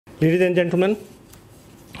Ladies and gentlemen,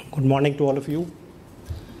 good morning to all of you.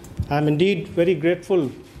 I am indeed very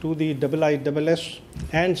grateful to the IISS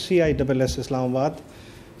and CISS Islamabad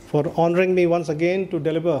for honoring me once again to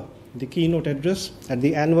deliver the keynote address at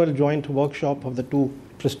the annual joint workshop of the two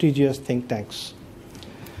prestigious think tanks.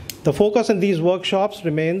 The focus in these workshops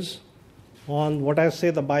remains on what I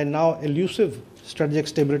say the by now elusive strategic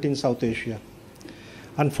stability in South Asia.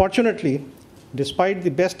 Unfortunately, despite the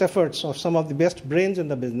best efforts of some of the best brains in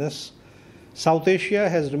the business, South Asia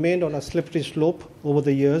has remained on a slippery slope over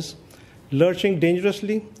the years, lurching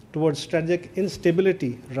dangerously towards strategic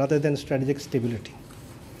instability rather than strategic stability.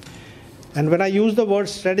 And when I use the word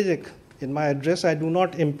strategic in my address, I do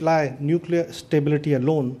not imply nuclear stability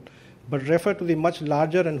alone, but refer to the much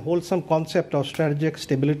larger and wholesome concept of strategic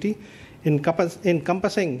stability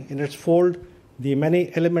encompassing in its fold the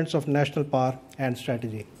many elements of national power and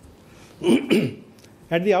strategy.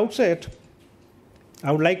 At the outset,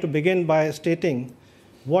 I would like to begin by stating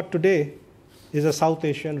what today is a South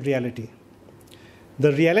Asian reality.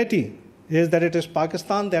 The reality is that it is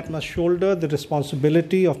Pakistan that must shoulder the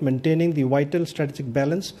responsibility of maintaining the vital strategic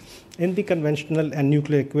balance in the conventional and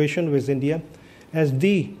nuclear equation with India as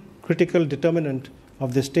the critical determinant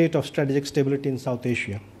of the state of strategic stability in South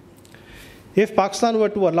Asia. If Pakistan were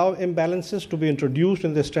to allow imbalances to be introduced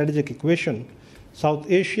in the strategic equation,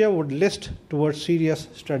 South Asia would list towards serious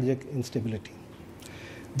strategic instability.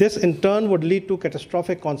 This in turn would lead to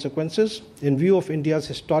catastrophic consequences in view of India's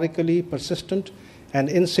historically persistent and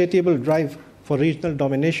insatiable drive for regional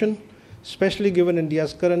domination, especially given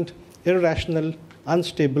India's current irrational,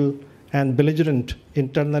 unstable, and belligerent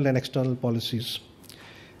internal and external policies.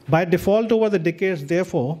 By default over the decades,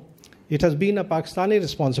 therefore, it has been a Pakistani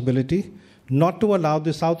responsibility not to allow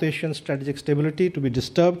the South Asian strategic stability to be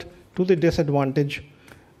disturbed to the disadvantage,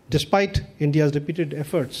 despite India's repeated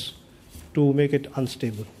efforts to make it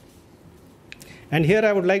unstable. And here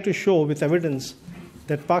I would like to show with evidence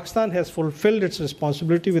that Pakistan has fulfilled its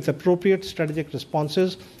responsibility with appropriate strategic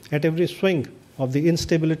responses at every swing of the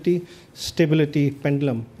instability-stability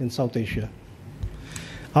pendulum in South Asia.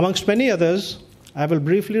 Amongst many others, I will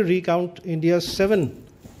briefly recount India's 7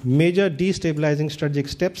 major destabilizing strategic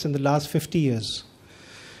steps in the last 50 years,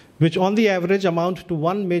 which on the average amount to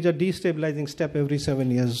 1 major destabilizing step every 7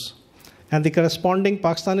 years, and the corresponding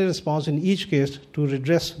Pakistani response in each case to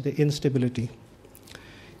redress the instability.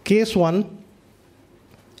 Case 1.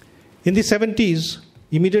 In the 70s,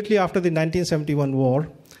 immediately after the 1971 war,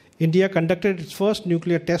 India conducted its first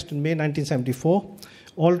nuclear test in May 1974,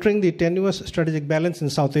 altering the tenuous strategic balance in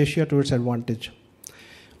South Asia to its advantage.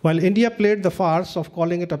 While India played the farce of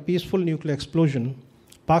calling it a peaceful nuclear explosion,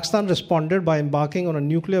 Pakistan responded by embarking on a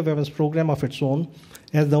nuclear weapons program of its own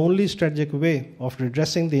as the only strategic way of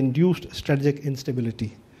redressing the induced strategic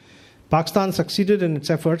instability. Pakistan succeeded in its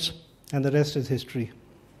efforts, and the rest is history.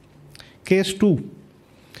 Case 2.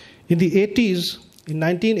 In the 80s, in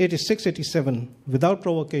 1986-87, without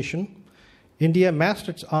provocation, India massed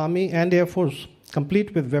its army and air force,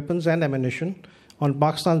 complete with weapons and ammunition, on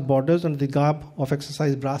Pakistan's borders under the garb of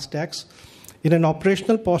exercise brass tacks, in an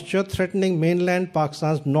operational posture threatening mainland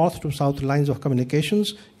Pakistan's north to south lines of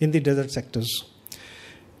communications in the desert sectors.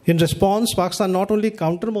 In response, Pakistan not only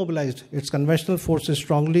counter-mobilized its conventional forces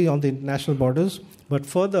strongly on the international borders, but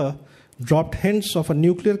further dropped hints of a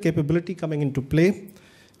nuclear capability coming into play,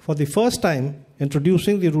 for the first time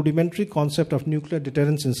introducing the rudimentary concept of nuclear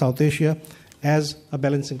deterrence in South Asia as a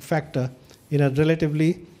balancing factor in a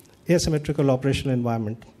relatively asymmetrical operational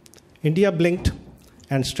environment. India blinked,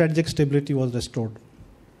 and strategic stability was restored.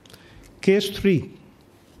 Case 3.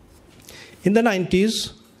 In the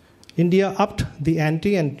 90s, India upped the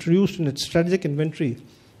ante and introduced in its strategic inventory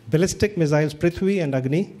ballistic missiles Prithvi and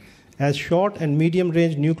Agni as short and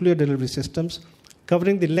medium-range nuclear delivery systems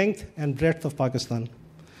covering the length and breadth of Pakistan.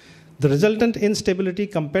 The resultant instability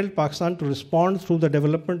compelled Pakistan to respond through the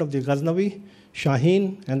development of the Ghaznavi,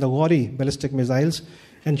 Shaheen, and the Gauri ballistic missiles,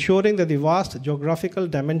 ensuring that the vast geographical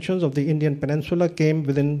dimensions of the Indian peninsula came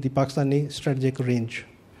within the Pakistani strategic range.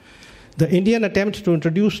 The Indian attempt to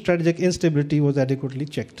introduce strategic instability was adequately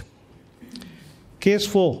checked. Case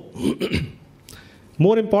 4.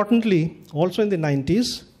 More importantly, also in the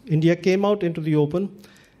 90s, India came out into the open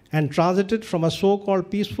and transited from a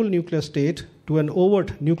so-called peaceful nuclear state to an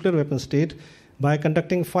overt nuclear weapon state by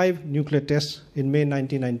conducting 5 nuclear tests in May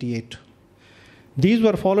 1998. These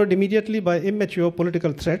were followed immediately by immature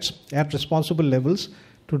political threats at responsible levels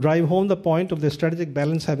to drive home the point of the strategic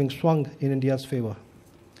balance having swung in India's favor.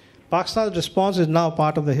 Pakistan's response is now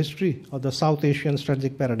part of the history of the South Asian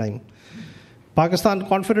strategic paradigm. Pakistan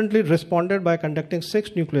confidently responded by conducting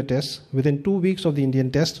 6 nuclear tests within 2 weeks of the Indian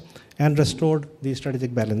test and restored the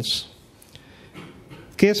strategic balance.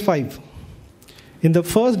 Case 5. In the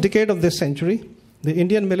first decade of this century, the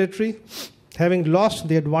Indian military, having lost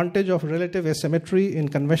the advantage of relative asymmetry in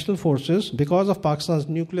conventional forces because of Pakistan's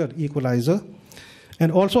nuclear equalizer,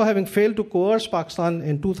 and also having failed to coerce Pakistan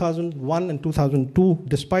in 2001 and 2002,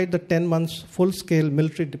 despite the 10 months full-scale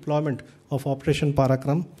military deployment of Operation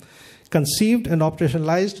Parakram, conceived and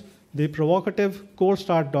operationalized the provocative cold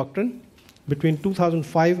start doctrine between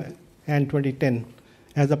 2005 and 2010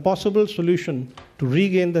 as a possible solution to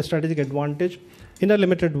regain the strategic advantage in a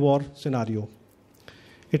limited war scenario.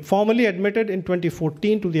 It formally admitted in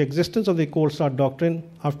 2014 to the existence of the cold start doctrine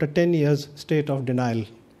after 10 years state of denial.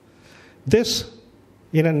 This,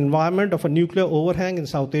 in an environment of a nuclear overhang in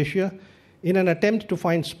South Asia, in an attempt to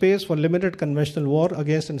find space for limited conventional war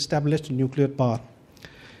against an established nuclear power.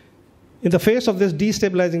 In the face of this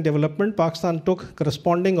destabilizing development, Pakistan took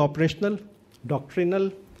corresponding operational,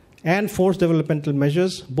 doctrinal, and force developmental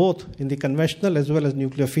measures, both in the conventional as well as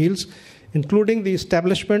nuclear fields, including the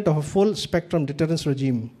establishment of a full-spectrum deterrence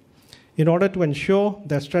regime, in order to ensure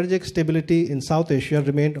that strategic stability in South Asia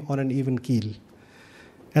remained on an even keel.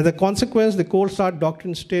 As a consequence, the cold start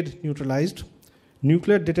doctrine stayed neutralized,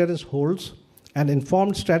 nuclear deterrence holds, and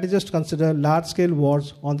informed strategists consider large-scale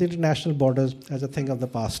wars on the international borders as a thing of the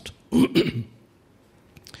past.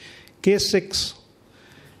 Case 6.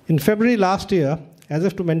 In February last year, as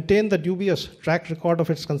if to maintain the dubious track record of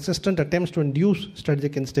its consistent attempts to induce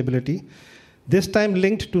strategic instability, this time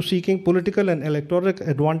linked to seeking political and electoral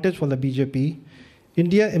advantage for the BJP,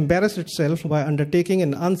 India embarrassed itself by undertaking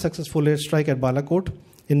an unsuccessful airstrike at Balakot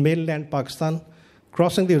in mainland Pakistan,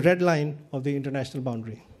 crossing the red line of the international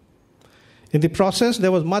boundary. In the process,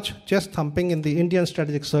 there was much chest thumping in the Indian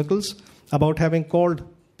strategic circles about having called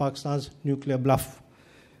Pakistan's nuclear bluff,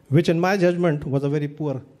 which in my judgment was a very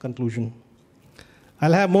poor conclusion.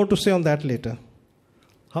 I'll have more to say on that later.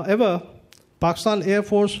 However, Pakistan Air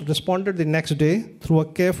Force responded the next day through a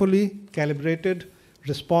carefully calibrated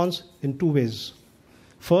response in 2 ways.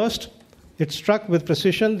 First, it struck with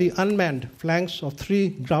precision the unmanned flanks of 3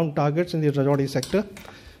 ground targets in the Rajouri sector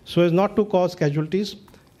so as not to cause casualties,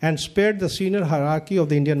 and spared the senior hierarchy of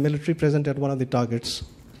the Indian military present at one of the targets.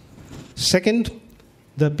 Second,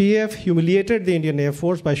 the PAF humiliated the Indian Air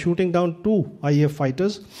Force by shooting down 2 IAF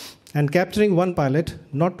fighters and capturing 1 pilot,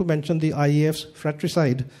 not to mention the IAF's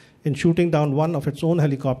fratricide in shooting down 1 of its own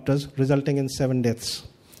helicopters, resulting in 7 deaths.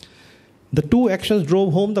 The 2 actions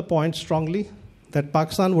drove home the point strongly that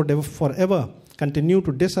Pakistan would forever continue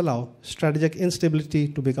to disallow strategic instability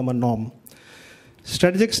to become a norm.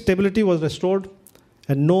 Strategic stability was restored,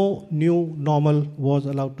 and no new normal was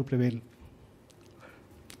allowed to prevail.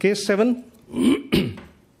 Case 7.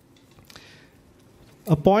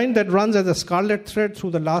 A point that runs as a scarlet thread through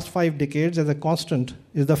the last 5 decades as a constant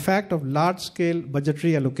is the fact of large-scale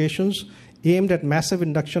budgetary allocations aimed at massive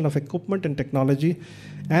induction of equipment and technology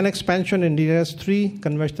and expansion in India's 3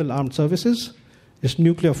 conventional armed services, its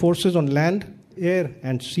nuclear forces on land, air,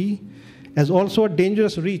 and sea, as also a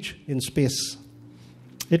dangerous reach in space.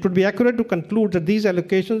 It would be accurate to conclude that these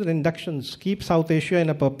allocations and inductions keep South Asia in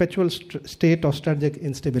a perpetual state of strategic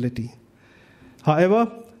instability. However,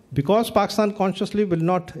 because Pakistan consciously will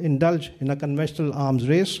not indulge in a conventional arms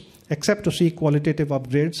race, except to seek qualitative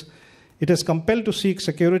upgrades, it is compelled to seek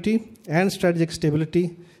security and strategic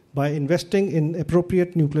stability by investing in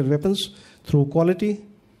appropriate nuclear weapons through quality,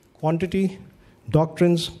 quantity,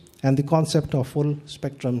 doctrines, and the concept of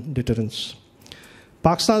full-spectrum deterrence.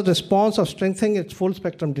 Pakistan's response of strengthening its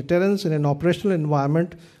full-spectrum deterrence in an operational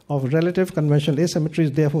environment of relative conventional asymmetry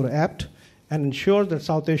is therefore apt and ensures that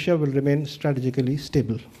South Asia will remain strategically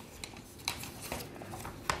stable.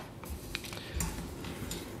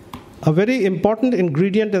 A very important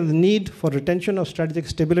ingredient in the need for retention of strategic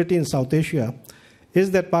stability in South Asia is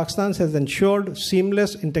that Pakistan has ensured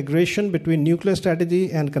seamless integration between nuclear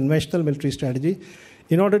strategy and conventional military strategy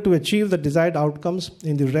in order to achieve the desired outcomes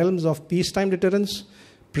in the realms of peacetime deterrence,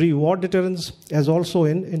 pre-war deterrence, as also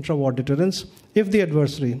in intra-war deterrence, if the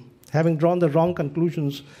adversary, having drawn the wrong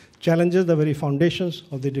conclusions, challenges the very foundations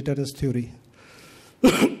of the deterrence theory.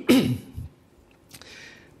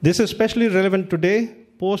 This is especially relevant today,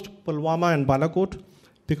 post-Pulwama and Balakot,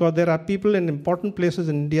 because there are people in important places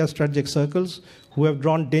in India's strategic circles who have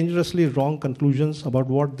drawn dangerously wrong conclusions about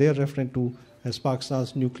what they're referring to as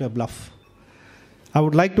Pakistan's nuclear bluff. I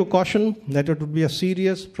would like to caution that it would be a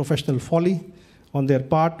serious professional folly on their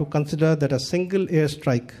part to consider that a single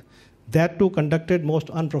airstrike, that too conducted most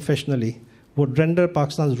unprofessionally, would render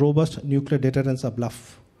Pakistan's robust nuclear deterrence a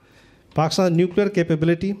bluff. Pakistan's nuclear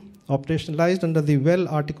capability operationalized under the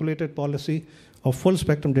well-articulated policy of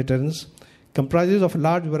full-spectrum deterrence, comprises of a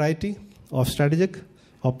large variety of strategic,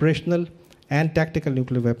 operational, and tactical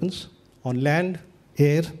nuclear weapons on land,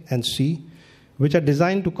 air, and sea, which are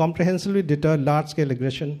designed to comprehensively deter large-scale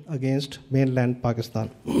aggression against mainland Pakistan.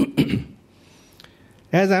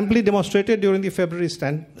 As amply demonstrated during the February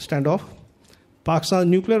standoff, Pakistan's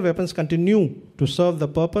nuclear weapons continue to serve the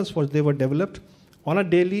purpose for which they were developed on a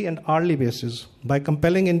daily and hourly basis by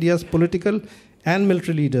compelling India's political and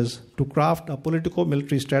military leaders to craft a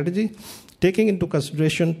politico-military strategy, taking into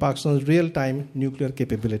consideration Pakistan's real-time nuclear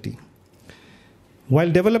capability.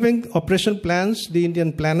 While developing operational plans, the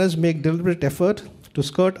Indian planners make deliberate effort to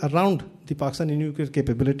skirt around the Pakistani nuclear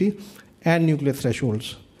capability and nuclear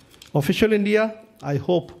thresholds. Official India, I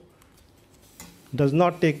hope, does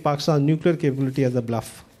not take Pakistan's nuclear capability as a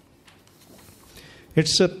bluff.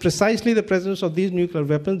 It's precisely the presence of these nuclear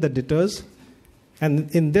weapons that deters, and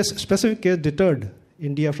in this specific case, deterred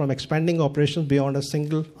India from expanding operations beyond a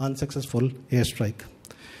single unsuccessful airstrike.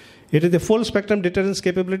 It is the full-spectrum deterrence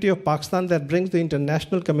capability of Pakistan that brings the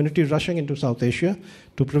international community rushing into South Asia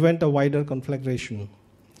to prevent a wider conflagration.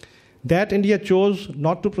 That India chose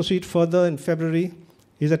not to proceed further in February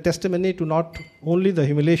is a testimony to not only the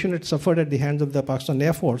humiliation it suffered at the hands of the Pakistan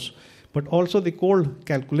Air Force, but also the cold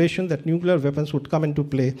calculation that nuclear weapons would come into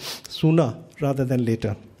play sooner rather than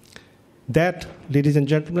later. That, ladies and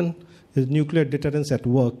gentlemen, is nuclear deterrence at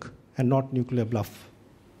work and not nuclear bluff.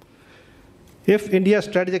 If India's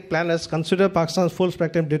strategic planners consider Pakistan's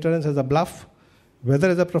full-spectrum deterrence as a bluff, whether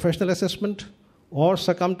as a professional assessment or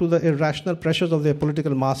succumb to the irrational pressures of their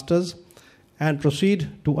political masters and proceed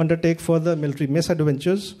to undertake further military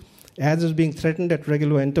misadventures, as is being threatened at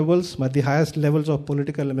regular intervals by the highest levels of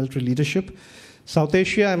political and military leadership, South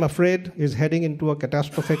Asia, I'm afraid, is heading into a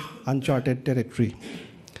catastrophic, uncharted territory.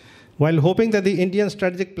 While hoping that the Indian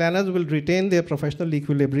strategic planners will retain their professional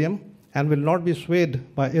equilibrium and will not be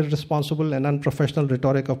swayed by irresponsible and unprofessional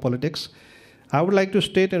rhetoric of politics, I would like to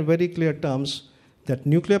state in very clear terms that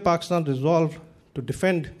nuclear Pakistan's resolve to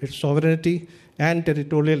defend its sovereignty and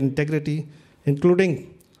territorial integrity,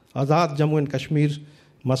 including Azad Jammu and Kashmir,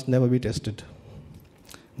 must never be tested.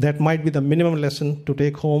 That might be the minimum lesson to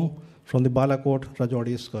take home from the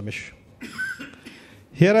Balakot-Rajouri skirmish.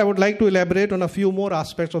 Here I would like to elaborate on a few more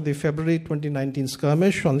aspects of the February 2019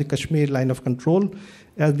 skirmish on the Kashmir line of control,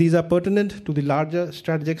 as these are pertinent to the larger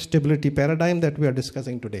strategic stability paradigm that we are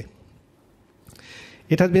discussing today.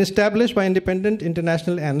 It has been established by independent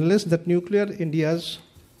international analysts that nuclear India's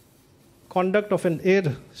conduct of an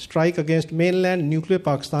air strike against mainland nuclear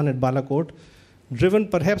Pakistan at Balakot, driven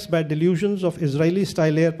perhaps by delusions of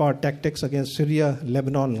Israeli-style air power tactics against Syria,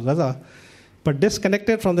 Lebanon, and Gaza, but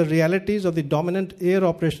disconnected from the realities of the dominant air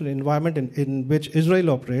operational environment in which Israel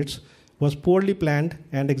operates, was poorly planned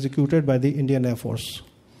and executed by the Indian Air Force.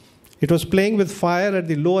 It was playing with fire at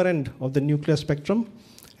the lower end of the nuclear spectrum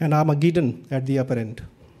and Armageddon at the upper end.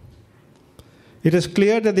 It is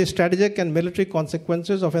clear that the strategic and military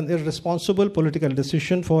consequences of an irresponsible political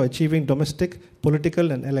decision for achieving domestic,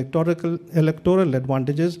 political, and electoral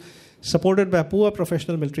advantages supported by poor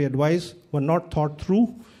professional military advice were not thought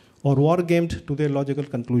through or war-gamed to their logical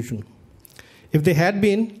conclusion. If they had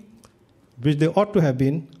been, which they ought to have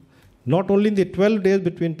been, not only in the 12 days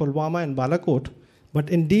between Pulwama and Balakot, but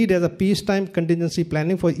indeed as a peacetime contingency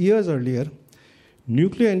planning for years earlier,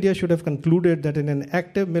 nuclear India should have concluded that in an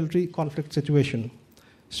active military conflict situation,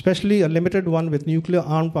 especially a limited one with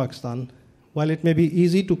nuclear-armed Pakistan, while it may be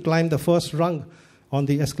easy to climb the first rung on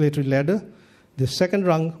the escalatory ladder, the second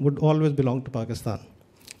rung would always belong to Pakistan.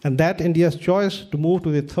 And that India's choice to move to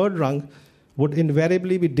the third rung would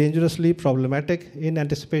invariably be dangerously problematic in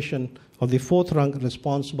anticipation of the fourth rung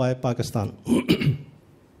response by Pakistan.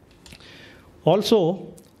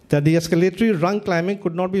 Also, that the escalatory rung climbing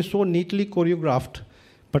could not be so neatly choreographed,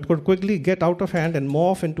 but could quickly get out of hand and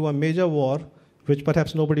morph into a major war, which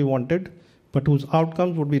perhaps nobody wanted, but whose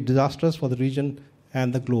outcomes would be disastrous for the region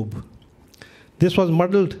and the globe. This was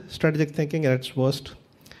muddled strategic thinking at its worst.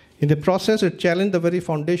 In the process, it challenged the very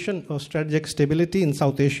foundation of strategic stability in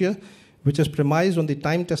South Asia, which is premised on the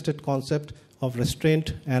time-tested concept of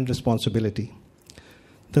restraint and responsibility.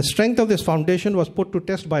 The strength of this foundation was put to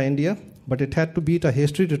test by India, but it had to beat a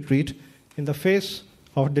hasty retreat in the face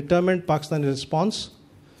of determined Pakistani response.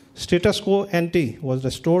 Status quo ante was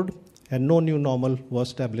restored, and no new normal was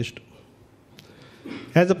established.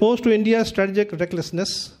 As opposed to India's strategic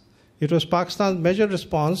recklessness, it was Pakistan's measured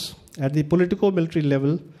response at the politico-military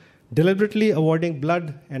level, deliberately avoiding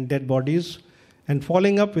blood and dead bodies, and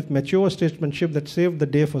following up with mature statesmanship that saved the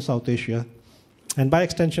day for South Asia, and by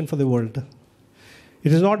extension for the world.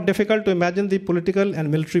 It is not difficult to imagine the political and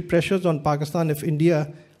military pressures on Pakistan if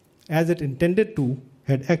India, as it intended to,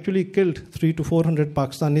 had actually killed 300 to 400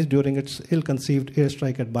 Pakistanis during its ill-conceived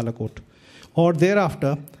airstrike at Balakot, or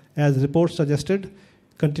thereafter, as reports suggested,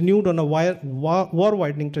 continued on a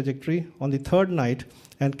war-widening trajectory on the third night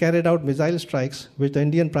and carried out missile strikes, which the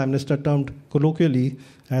Indian Prime Minister termed colloquially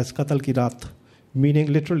as Qatal ki Raat,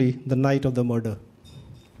 meaning literally the night of the murder.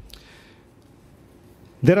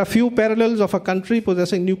 There are few parallels of a country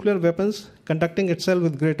possessing nuclear weapons conducting itself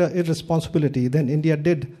with greater irresponsibility than India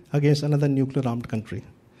did against another nuclear-armed country.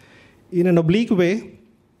 In an oblique way,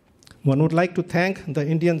 one would like to thank the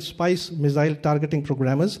Indian spice missile targeting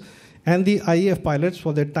programmers and the IAF pilots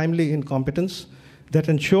for their timely incompetence that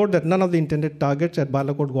ensured that none of the intended targets at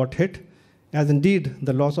Balakot got hit, as indeed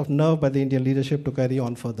the loss of nerve by the Indian leadership to carry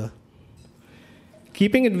on further.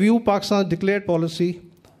 Keeping in view Pakistan's declared policy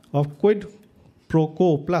of quid pro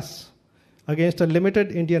quo plus against a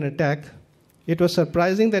limited Indian attack, it was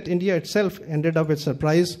surprising that India itself ended up with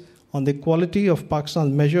surprise on the quality of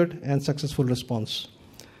Pakistan's measured and successful response.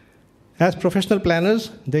 As professional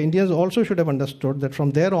planners, the Indians also should have understood that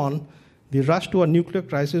from there on, the rush to a nuclear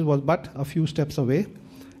crisis was but a few steps away,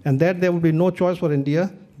 and that there would be no choice for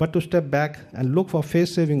India but to step back and look for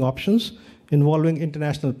face-saving options involving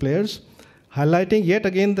international players, highlighting yet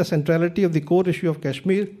again the centrality of the core issue of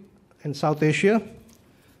Kashmir in South Asia,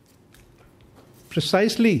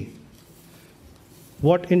 precisely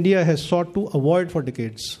what India has sought to avoid for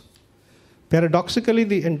decades. Paradoxically,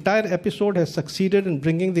 the entire episode has succeeded in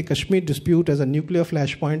bringing the Kashmir dispute as a nuclear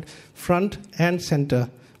flashpoint front and center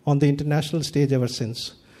on the international stage ever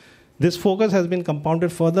since. This focus has been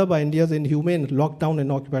compounded further by India's inhumane lockdown in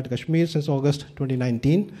occupied Kashmir since August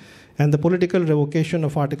 2019 and the political revocation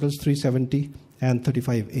of Articles 370 and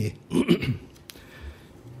 35A.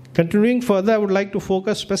 Continuing further, I would like to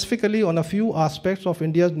focus specifically on a few aspects of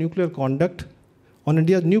India's nuclear conduct,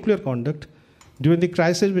 during the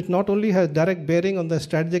crisis, which not only has direct bearing on the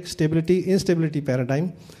strategic instability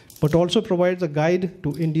paradigm, but also provides a guide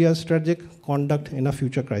to India's strategic conduct in a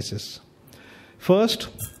future crisis. First,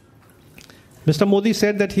 Mr. Modi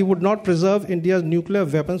said that he would not preserve India's nuclear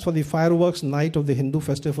weapons for the fireworks night of the Hindu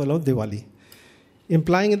festival of Diwali,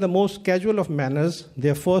 implying in the most casual of manners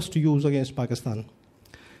their first use against Pakistan.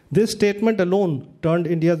 This statement alone turned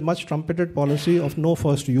India's much trumpeted policy of no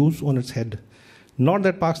first use on its head. Not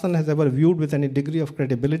that Pakistan has ever viewed with any degree of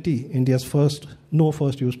credibility India's no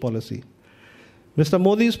first use policy. Mr.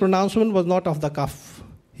 Modi's pronouncement was not off the cuff.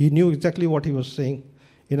 He knew exactly what he was saying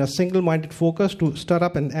in a single-minded focus to stir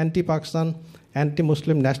up an anti-Pakistan,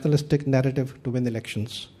 anti-Muslim nationalistic narrative to win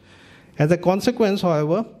elections. As a consequence,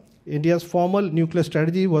 however, India's formal nuclear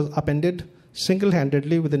strategy was upended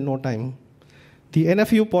single-handedly within no time. The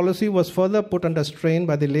NFU policy was further put under strain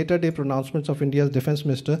by the later day pronouncements of India's Defense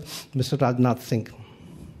Minister, Mr. Rajnath Singh.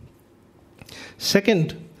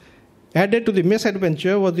 Second, added to the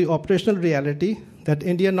misadventure was the operational reality that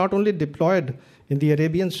India not only deployed in the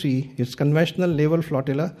Arabian Sea its conventional naval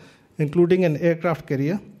flotilla, including an aircraft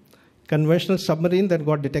carrier, conventional submarine that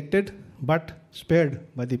got detected but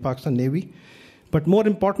spared by the Pakistan Navy, but more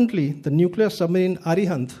importantly, the nuclear submarine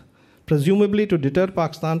Arihant, presumably to deter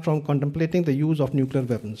Pakistan from contemplating the use of nuclear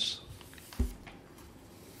weapons.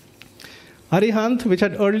 Arihant, which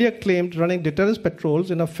had earlier claimed running deterrence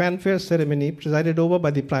patrols in a fanfare ceremony presided over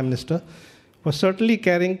by the Prime Minister, was certainly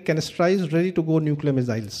carrying canistrized, ready-to-go nuclear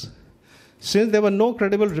missiles. Since there were no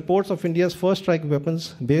credible reports of India's first strike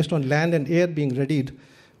weapons based on land and air being readied,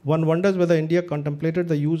 one wonders whether India contemplated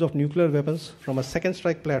the use of nuclear weapons from a second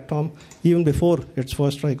strike platform even before its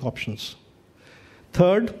first strike options.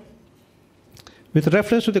 Third, with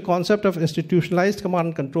reference to the concept of institutionalized command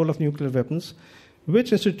and control of nuclear weapons,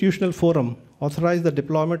 which institutional forum authorized the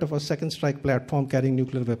deployment of a second strike platform carrying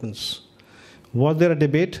nuclear weapons? Was there a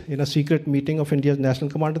debate in a secret meeting of India's National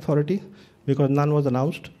Command Authority because none was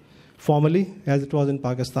announced formally as it was in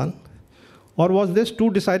Pakistan? Or was this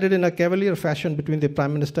too decided in a cavalier fashion between the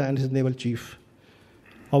Prime Minister and his naval chief?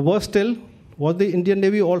 Or worse still, was the Indian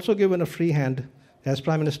Navy also given a free hand, as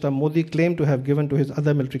Prime Minister Modi claimed to have given to his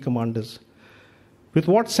other military commanders? With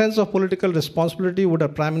what sense of political responsibility would a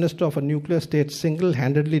Prime Minister of a nuclear state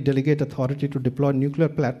single-handedly delegate authority to deploy nuclear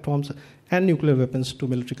platforms and nuclear weapons to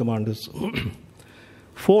military commanders?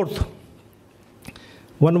 Fourth,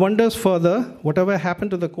 one wonders further whatever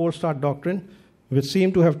happened to the Cold Start doctrine, which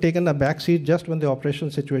seemed to have taken a backseat just when the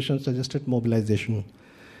operational situation suggested mobilization.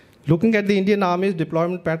 Looking at the Indian Army's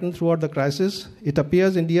deployment pattern throughout the crisis, it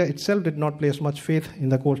appears India itself did not place much faith in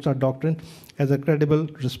the Cold Start doctrine as a credible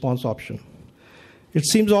response option. It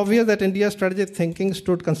seems obvious that India's strategic thinking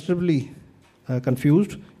stood considerably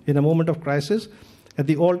confused in a moment of crisis, at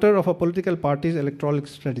the altar of a political party's electoral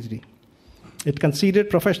strategy. It conceded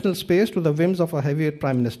professional space to the whims of a heavyweight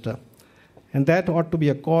prime minister. And that ought to be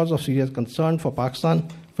a cause of serious concern for Pakistan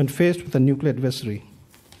when faced with a nuclear adversary.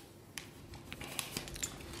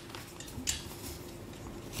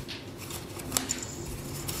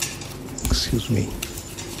 Excuse me.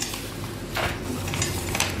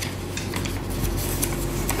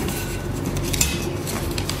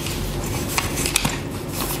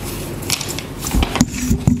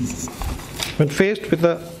 When faced with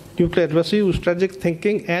a nuclear adversary whose strategic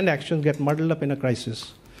thinking and actions get muddled up in a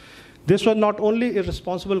crisis. This was not only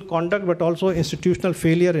irresponsible conduct but also institutional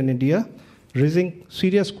failure in India, raising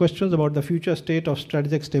serious questions about the future state of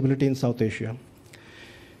strategic stability in South Asia.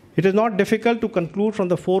 It is not difficult to conclude from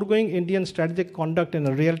the foregoing Indian strategic conduct in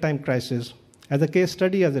a real-time crisis, as a case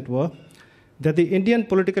study as it were, that the Indian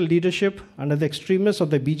political leadership under the extremists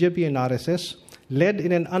of the BJP and RSS, led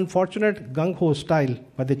in an unfortunate gung-ho style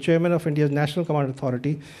by the chairman of India's National Command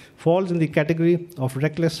Authority, falls in the category of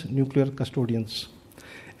reckless nuclear custodians.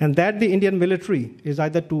 And that the Indian military is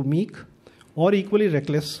either too meek or equally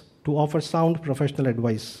reckless to offer sound professional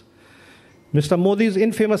advice. Mr. Modi's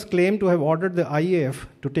infamous claim to have ordered the IAF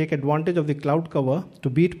to take advantage of the cloud cover to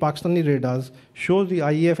beat Pakistani radars shows the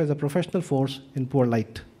IAF as a professional force in poor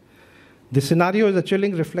light. This scenario is a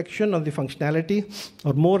chilling reflection of the functionality,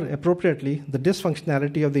 or more appropriately, the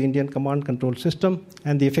dysfunctionality of the Indian command control system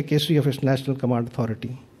and the efficacy of its National Command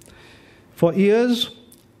Authority. For years,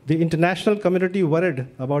 the international community worried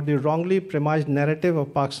about the wrongly premised narrative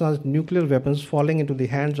of Pakistan's nuclear weapons falling into the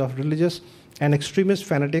hands of religious and extremist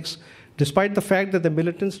fanatics, despite the fact that the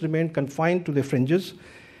militants remained confined to their fringes,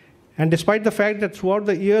 and despite the fact that throughout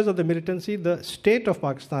the years of the militancy, the state of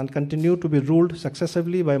Pakistan continued to be ruled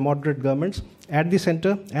successively by moderate governments at the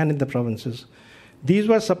center and in the provinces. These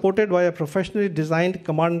were supported by a professionally designed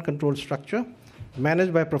command and control structure,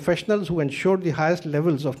 managed by professionals who ensured the highest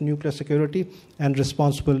levels of nuclear security and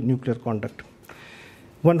responsible nuclear conduct.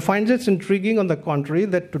 One finds it intriguing, on the contrary,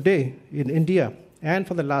 that today in India, and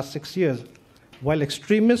for the last 6 years, while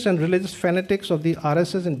extremists and religious fanatics of the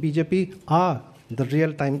RSS and BJP are the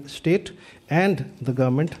real-time state and the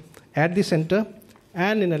government at the center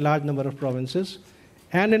and in a large number of provinces,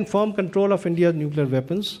 and in firm control of India's nuclear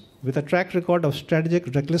weapons, with a track record of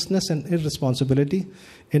strategic recklessness and irresponsibility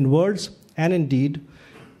in words and in deed,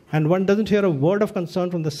 and one doesn't hear a word of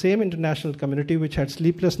concern from the same international community which had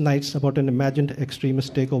sleepless nights about an imagined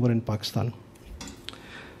extremist takeover in Pakistan.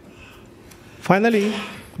 Finally,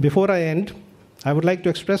 before I end, I would like to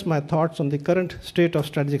express my thoughts on the current state of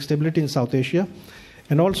strategic stability in South Asia,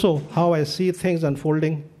 and also how I see things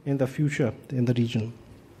unfolding in the future in the region.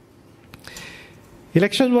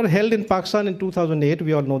 Elections were held in Pakistan in 2008,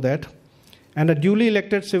 we all know that, and a duly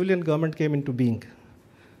elected civilian government came into being.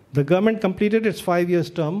 The government completed its 5-year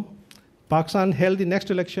term. Pakistan held the next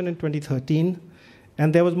election in 2013,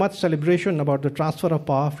 and there was much celebration about the transfer of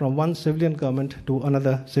power from one civilian government to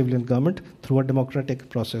another civilian government through a democratic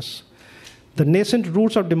process. The nascent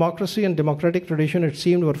roots of democracy and democratic tradition, it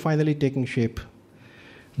seemed, were finally taking shape.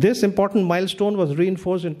 This important milestone was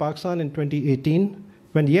reinforced in Pakistan in 2018,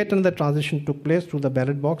 when yet another transition took place through the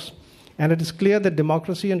ballot box, and it is clear that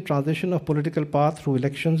democracy and transition of political power through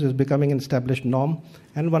elections is becoming an established norm,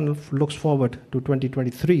 and one looks forward to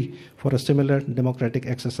 2023 for a similar democratic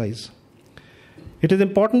exercise. It is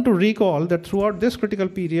important to recall that throughout this critical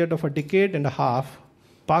period of a decade and a half,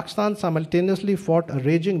 Pakistan simultaneously fought a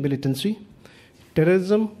raging militancy,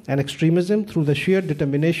 terrorism and extremism through the sheer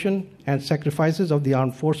determination and sacrifices of the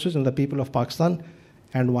armed forces and the people of Pakistan,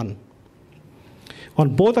 and won.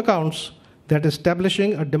 On both accounts, that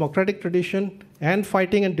establishing a democratic tradition and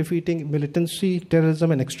fighting and defeating militancy,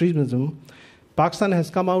 terrorism and extremism, Pakistan has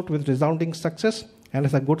come out with resounding success and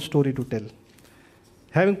has a good story to tell.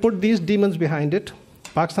 Having put these demons behind it,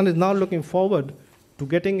 Pakistan is now looking forward to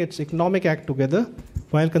getting its economic act together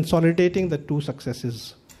while consolidating the two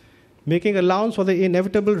successes. Making allowance for the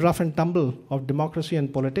inevitable rough and tumble of democracy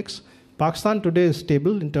and politics, Pakistan today is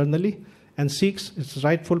stable internally and seeks its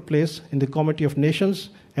rightful place in the Committee of Nations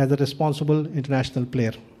as a responsible international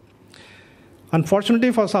player.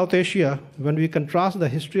 Unfortunately for South Asia, when we contrast the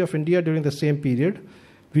history of India during the same period,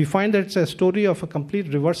 we find that it's a story of a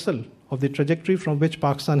complete reversal of the trajectory from which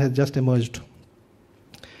Pakistan has just emerged.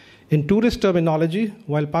 In tourist terminology,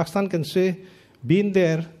 while Pakistan can say, been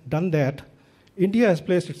there, done that, India has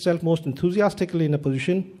placed itself most enthusiastically in a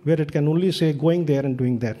position where it can only say going there and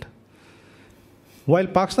doing that. While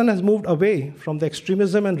Pakistan has moved away from the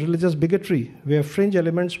extremism and religious bigotry where fringe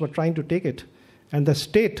elements were trying to take it, and the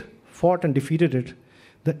state fought and defeated it,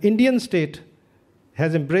 the Indian state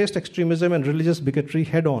has embraced extremism and religious bigotry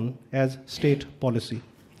head-on as state policy.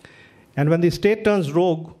 And when the state turns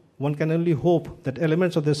rogue, one can only hope that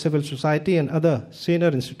elements of the civil society and other saner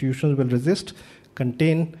institutions will resist,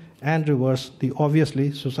 contain, and reverse the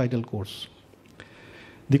obviously suicidal course.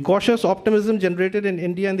 The cautious optimism generated in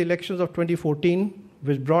India in the elections of 2014,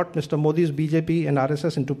 which brought Mr. Modi's BJP and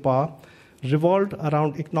RSS into power, revolved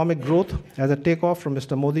around economic growth as a takeoff from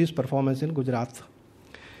Mr. Modi's performance in Gujarat.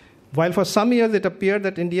 While for some years it appeared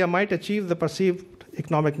that India might achieve the perceived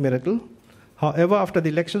economic miracle, however, after the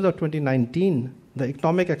elections of 2019, the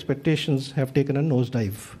economic expectations have taken a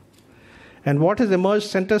nosedive. And what has emerged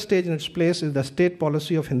center stage in its place is the state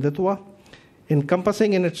policy of Hindutva,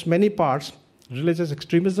 encompassing in its many parts religious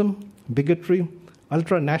extremism, bigotry,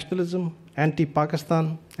 ultra-nationalism,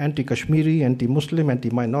 anti-Pakistan, anti-Kashmiri, anti-Muslim,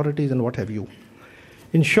 anti-minorities, and what have you.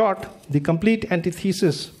 In short, the complete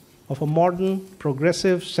antithesis of a modern,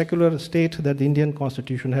 progressive, secular state that the Indian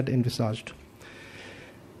Constitution had envisaged.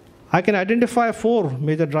 I can identify 4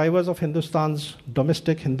 major drivers of Hindustan's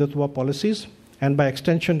domestic Hindutva policies, and by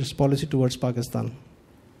extension, its policy towards Pakistan.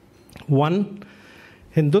 1,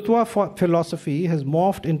 Hindutva philosophy has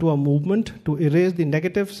morphed into a movement to erase the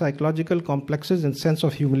negative psychological complexes and sense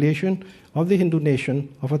of humiliation of the Hindu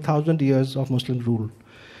nation of 1,000 years of Muslim rule.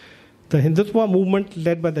 The Hindutva movement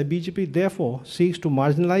led by the BJP therefore seeks to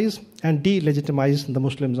marginalize and delegitimize the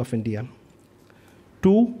Muslims of India.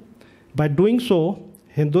 2, by doing so,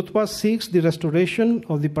 Hindutva seeks the restoration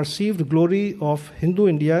of the perceived glory of Hindu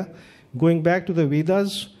India going back to the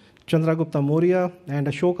Vedas, Chandragupta Maurya, and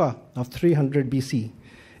Ashoka of 300 BC.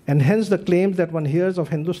 And hence the claims that one hears of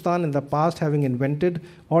Hindustan in the past having invented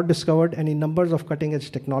or discovered any numbers of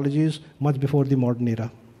cutting-edge technologies much before the modern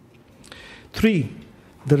era. 3,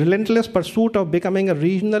 the relentless pursuit of becoming a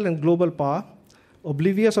regional and global power,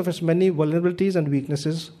 oblivious of its many vulnerabilities and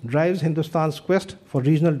weaknesses, drives Hindustan's quest for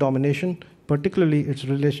regional domination, particularly its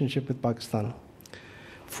relationship with Pakistan.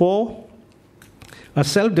 4, a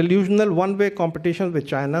self-delusional one-way competition with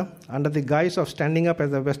China under the guise of standing up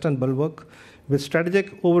as a Western bulwark, with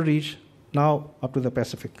strategic overreach now up to the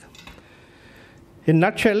Pacific. In a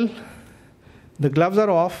nutshell, the gloves are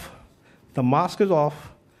off, the mask is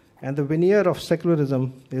off, and the veneer of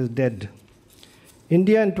secularism is dead.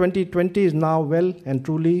 India in 2020 is now well and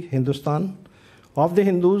truly Hindustan, of the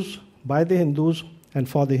Hindus, by the Hindus, and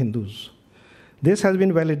for the Hindus. This has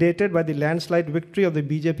been validated by the landslide victory of the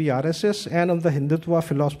BJP RSS and of the Hindutva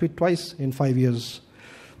philosophy twice in 5 years.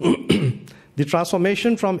 The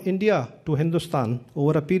transformation from India to Hindustan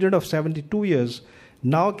over a period of 72 years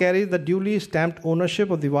now carries the duly stamped ownership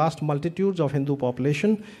of the vast multitudes of Hindu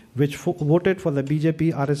population which voted for the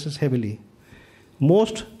BJP RSS heavily.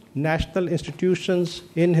 Most national institutions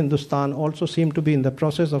in Hindustan also seem to be in the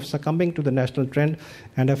process of succumbing to the national trend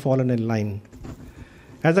and have fallen in line.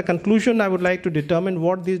 As a conclusion, I would like to determine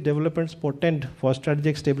what these developments portend for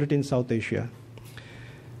strategic stability in South Asia.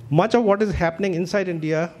 Much of what is happening inside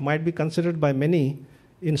India might be considered by many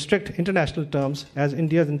in strict international terms as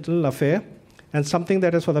India's internal affair and something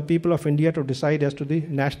that is for the people of India to decide as to the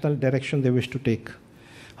national direction they wish to take.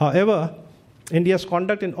 However, India's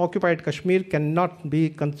conduct in occupied Kashmir cannot be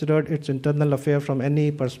considered its internal affair from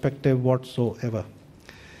any perspective whatsoever.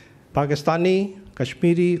 Pakistani,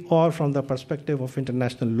 Kashmiri, or from the perspective of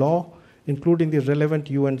international law, including the relevant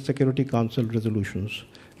UN Security Council resolutions.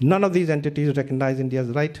 None of these entities recognize India's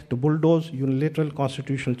right to bulldoze unilateral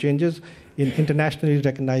constitutional changes in internationally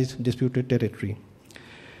recognized disputed territory.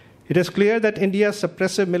 It is clear that India's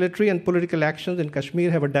suppressive military and political actions in Kashmir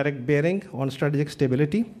have a direct bearing on strategic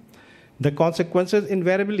stability. The consequences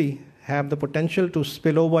invariably have the potential to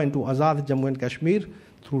spill over into Azad Jammu and Kashmir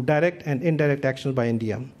through direct and indirect actions by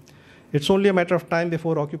India. It's only a matter of time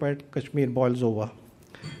before occupied Kashmir boils over.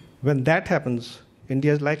 When that happens,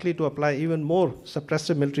 India is likely to apply even more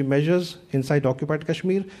suppressive military measures inside occupied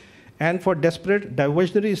Kashmir and for desperate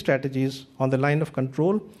diversionary strategies on the line of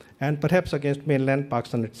control and perhaps against mainland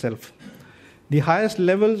Pakistan itself. The highest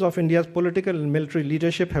levels of India's political and military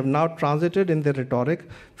leadership have now transited in their rhetoric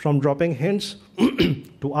from dropping hints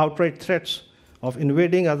to outright threats of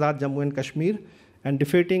invading Azad Jammu and Kashmir and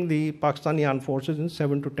defeating the Pakistani armed forces in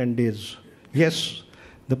 7 to 10 days. Yes,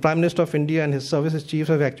 the Prime Minister of India and his services chiefs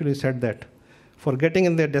have actually said that, forgetting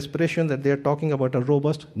in their desperation that they are talking about a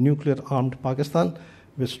robust nuclear-armed Pakistan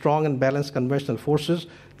with strong and balanced conventional forces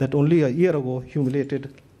that only a year ago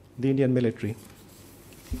humiliated the Indian military.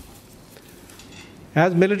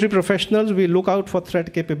 As military professionals, we look out for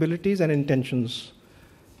threat capabilities and intentions.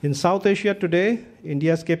 In South Asia today,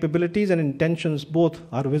 India's capabilities and intentions both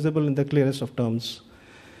are visible in the clearest of terms.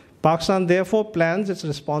 Pakistan therefore plans its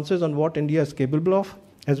responses on what India is capable of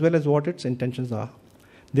as well as what its intentions are.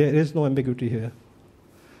 There is no ambiguity here.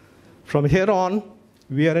 From here on,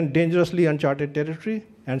 we are in dangerously uncharted territory,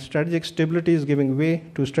 and strategic stability is giving way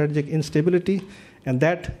to strategic instability, and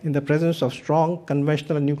that, in the presence of strong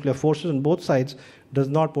conventional and nuclear forces on both sides, does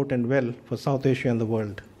not portend well for South Asia and the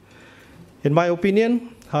world. In my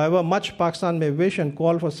opinion, however much Pakistan may wish and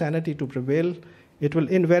call for sanity to prevail, it will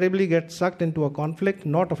invariably get sucked into a conflict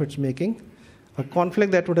not of its making, a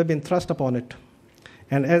conflict that would have been thrust upon it.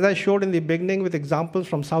 And as I showed in the beginning with examples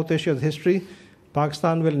from South Asia's history,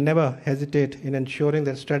 Pakistan will never hesitate in ensuring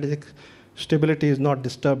that strategic stability is not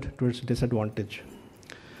disturbed to its disadvantage.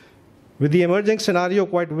 With the emerging scenario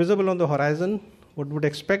quite visible on the horizon, one would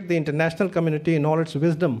expect the international community in all its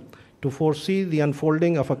wisdom to foresee the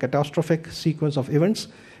unfolding of a catastrophic sequence of events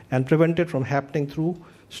and prevent it from happening through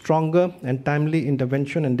stronger and timely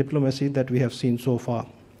intervention and diplomacy that we have seen so far.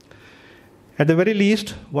 At the very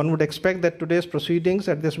least, one would expect that today's proceedings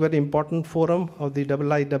at this very important forum of the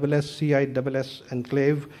IISS-CISS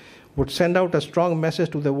enclave would send out a strong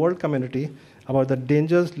message to the world community about the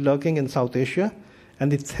dangers lurking in South Asia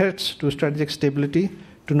and the threats to strategic stability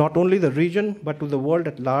to not only the region but to the world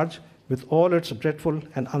at large, with all its dreadful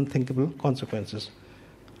and unthinkable consequences.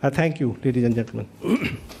 I thank you, ladies and gentlemen.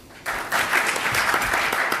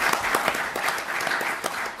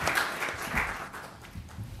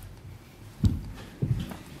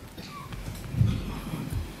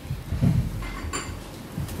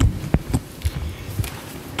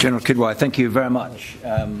 General Kidwai, thank you very much.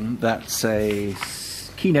 That's a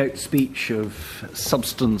keynote speech of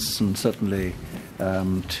substance and certainly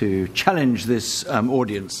to challenge this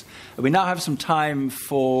audience. We now have some time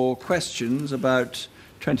for questions, about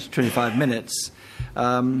 20 to 25 minutes.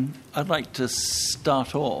 I'd like to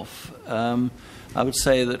start off. I would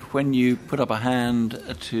say that when you put up a hand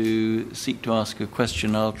to seek to ask a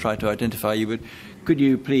question, I'll try to identify you, but could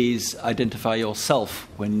you please identify yourself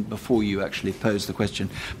before you actually pose the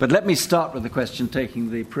question? But let me start with the question,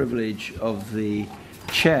 taking the privilege of the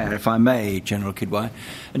chair, if I may, General Kidwai,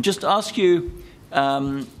 and just ask you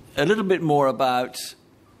a little bit more about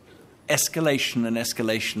escalation and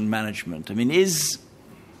escalation management. I mean, is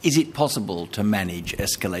it possible to manage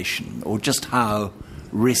escalation, or just how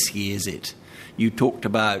risky is it? You talked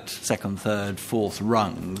about second, third, fourth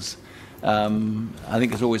rungs. I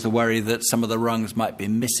think there's always the worry that some of the rungs might be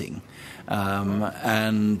missing,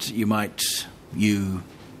 and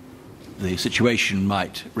the situation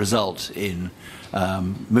might result in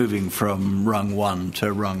moving from rung 1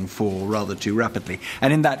 to rung 4 rather too rapidly.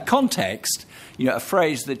 And in that context, a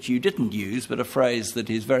phrase that you didn't use, but a phrase that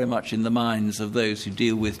is very much in the minds of those who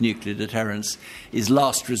deal with nuclear deterrence, is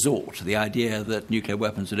last resort, the idea that nuclear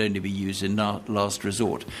weapons would only be used in last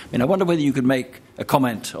resort. I wonder whether you could make a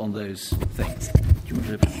comment on those things. Do you want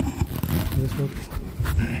to...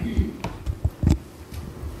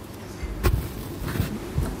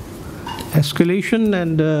 Escalation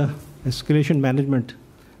and escalation management,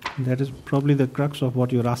 that is probably the crux of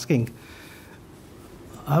what you're asking.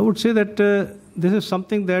 I would say that this is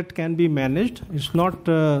something that can be managed. It's not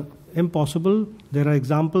impossible. There are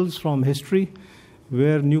examples from history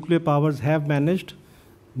where nuclear powers have managed.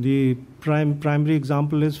 The primary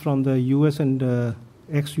example is from the US and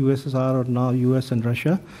ex-USSR, or now US and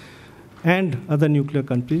Russia, and other nuclear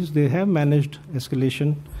countries. They have managed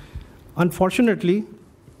escalation. Unfortunately,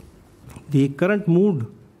 the current mood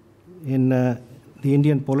in the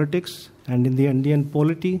Indian politics and in the Indian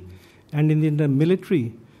polity and in the Indian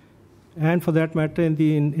military, and for that matter in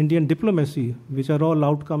the Indian diplomacy, which are all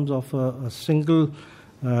outcomes of a single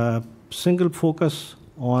focus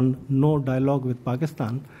on no dialogue with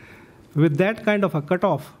Pakistan. With that kind of a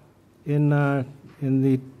cutoff in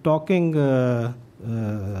the talking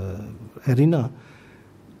arena,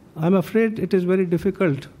 I'm afraid it is very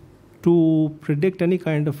difficult to predict any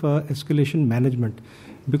kind of escalation management,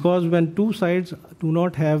 because when two sides do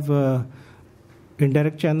not have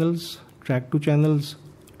indirect channels, track 2 channels,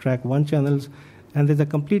 track 1 channels, and there's a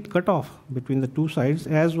complete cutoff between the two sides,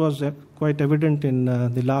 as was quite evident in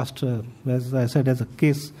the last, as I said, as a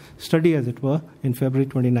case study, as it were, in February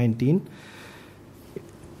 2019.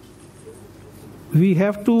 We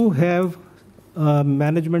have to have a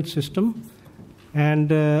management system,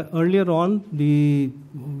 and earlier on,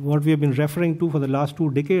 what we have been referring to for the last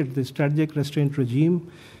 2 decades, the strategic restraint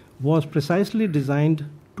regime, was precisely designed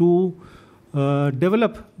to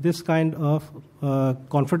develop this kind of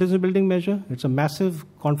confidence building measure. It's a massive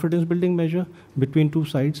confidence building measure between two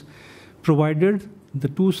sides, provided the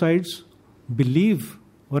two sides believe,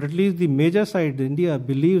 or at least the major side, India,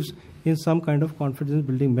 believes in some kind of confidence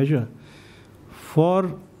building measure.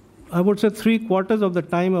 For I would say 3/4 of the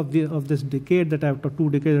time of this decade that 2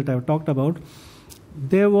 decades that I've talked about,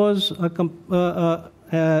 there was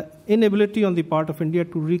a inability on the part of India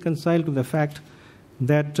to reconcile to the fact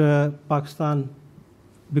that Pakistan,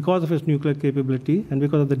 because of its nuclear capability and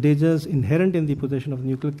because of the dangers inherent in the possession of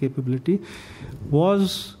nuclear capability,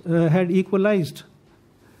 had equalized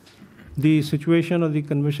the situation of the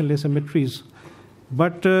conventional asymmetries.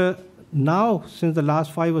 But now, since the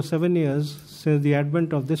last 5 or 7 years, since the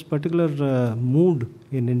advent of this particular mood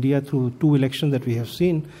in India through 2 elections that we have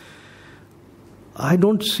seen, I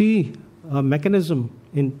don't see a mechanism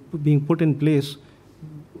in being put in place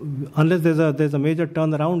unless there's a major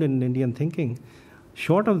turnaround in Indian thinking.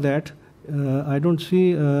 Short of that, I don't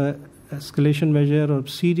see escalation measure or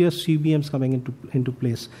serious CBMs coming into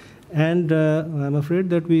place. And I'm afraid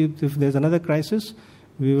that if there's another crisis,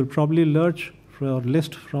 we will probably lurch or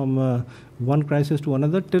list from one crisis to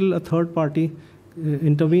another till a third party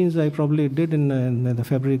intervenes. I probably did in the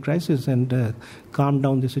February crisis and calmed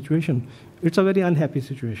down the situation. It's a very unhappy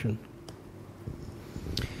situation.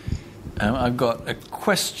 I've got a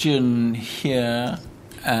question here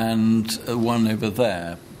and one over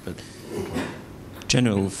there.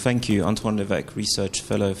 General, thank you. Antoine Levesque, Research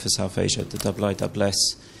Fellow for South Asia at the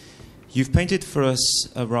IISS. You've painted for us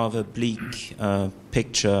a rather bleak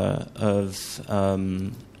picture of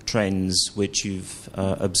trends which you've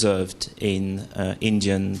observed in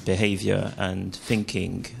Indian behavior and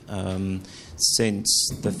thinking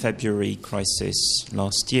since the February crisis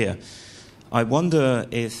last year. I wonder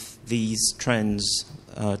if these trends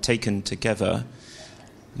taken together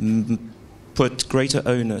put greater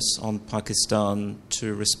onus on Pakistan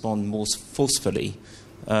to respond more forcefully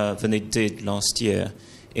than it did last year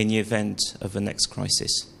in the event of the next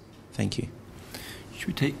crisis. Thank you. Should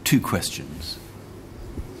we take 2 questions?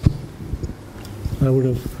 I would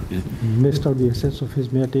have missed out the essence of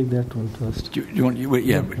his. May I take that one first? Do you want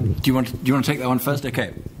to take that one first?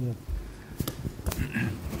 Okay. Yeah.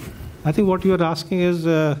 I think what you are asking is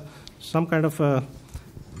some kind of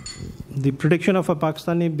the prediction of a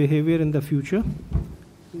Pakistani behavior in the future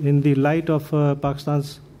in the light of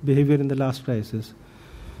Pakistan's behavior in the last crisis.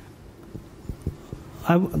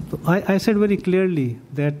 I said very clearly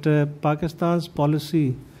that Pakistan's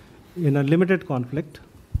policy in a limited conflict,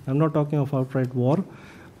 I'm not talking of outright war,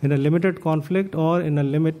 in a limited conflict or in a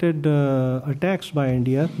limited attacks by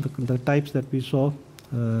India, the types that we saw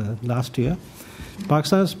last year,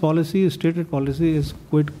 Pakistan's policy, stated policy, is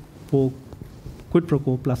quid pro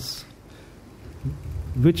quo plus,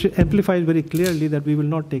 which amplifies very clearly that we will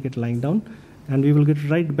not take it lying down and we will get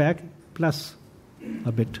right back plus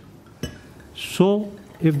a bit. So,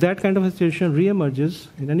 if that kind of a situation re-emerges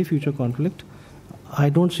in any future conflict, I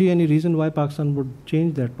don't see any reason why Pakistan would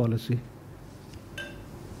change that policy.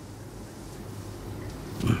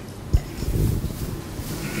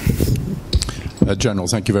 General,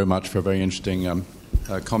 thank you very much for a very interesting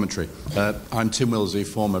commentary. I'm Tim Wilsey,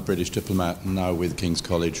 former British diplomat, and now with King's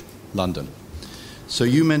College, London. So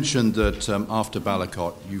you mentioned that after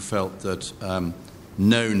Balakot, you felt that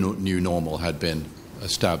no new normal had been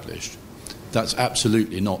established. That's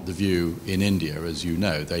absolutely not the view in India, as you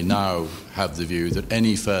know. They now have the view that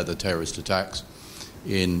any further terrorist attacks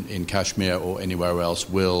in Kashmir or anywhere else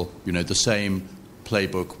will, the same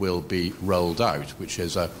playbook will be rolled out, which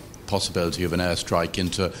is a possibility of an airstrike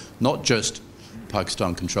into not just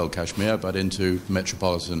Pakistan-controlled Kashmir, but into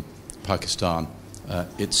metropolitan Pakistan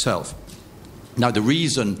itself. Now, the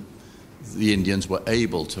reason the Indians were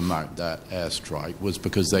able to mount that airstrike was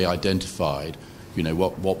because they identified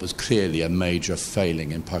what was clearly a major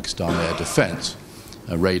failing in Pakistan air defence,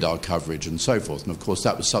 radar coverage and so forth. And of course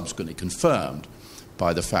that was subsequently confirmed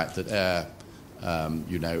by the fact that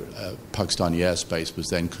Pakistani airspace was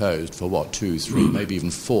then closed for 2, 3, maybe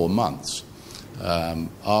even 4 months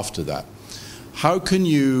after that. How can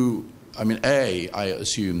you, I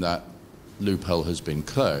assume that loophole has been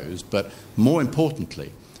closed, but more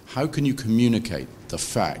importantly, how can you communicate the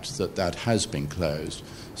fact that that has been closed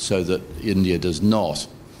so that India does not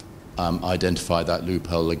identify that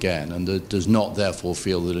loophole again and does not therefore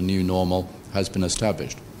feel that a new normal has been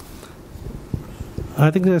established? I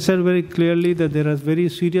think I said very clearly that there are very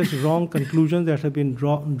serious wrong conclusions that have been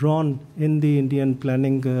drawn in the Indian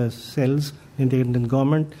planning cells, in the Indian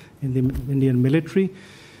government, in the Indian military.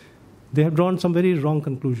 They have drawn some very wrong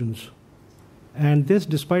conclusions. And this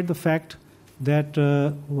despite the fact that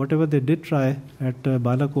whatever they did try at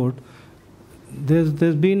Balakot, there's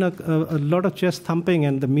been a lot of chest thumping,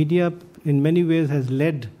 and the media in many ways has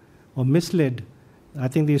led or misled, I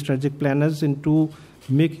think, the strategic planners into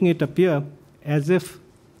making it appear as if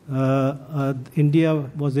India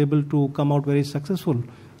was able to come out very successful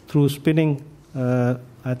through spinning,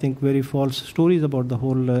 I think, very false stories about the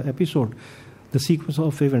whole episode, the sequence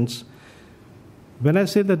of events. When I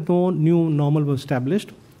say that no new normal was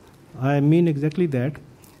established, I mean exactly that.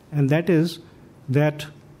 And that is that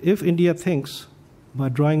if India thinks, by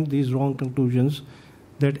drawing these wrong conclusions,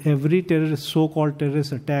 that every so-called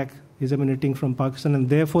terrorist attack is emanating from Pakistan, and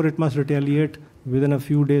therefore it must retaliate within a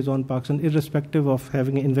few days on Pakistan, irrespective of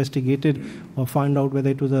having investigated or found out whether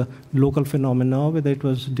it was a local phenomenon or whether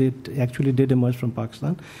it actually did emerge from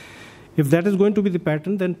Pakistan. If that is going to be the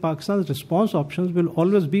pattern, then Pakistan's response options will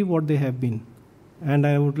always be what they have been. And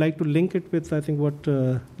I would like to link it with, I think, what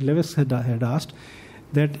Lewis had asked,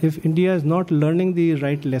 that if India is not learning the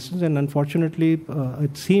right lessons, and unfortunately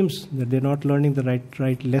it seems that they're not learning the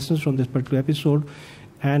right lessons from this particular episode,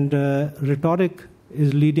 and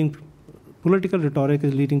political rhetoric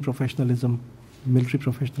is leading professionalism, military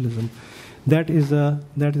professionalism. That is a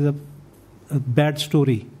bad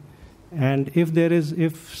story. And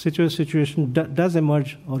if such a situation does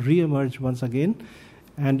emerge or re-emerge once again,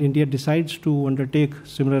 and India decides to undertake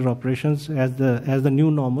similar operations as the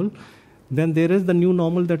new normal, then there is the new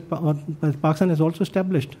normal that Pakistan has also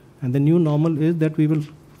established. And the new normal is that we will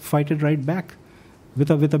fight it right back with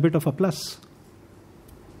a bit of a plus.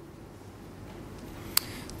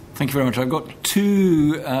 Thank you very much. I've got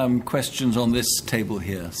two questions on this table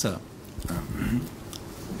here. Sir.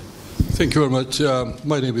 Thank you very much.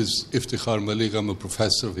 My name is Iftikhar Malik. I'm a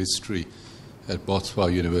professor of history at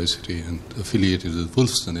Botswana University and affiliated with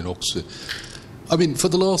Wolfson in Oxford. I mean, for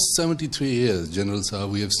the last 73 years, General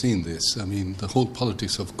Saab, we have seen this. I mean, the whole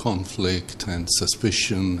politics of conflict and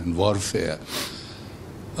suspicion and warfare.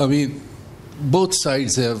 I mean, both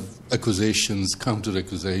sides have accusations,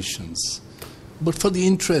 counter-accusations. But for the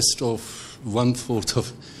interest of 1/4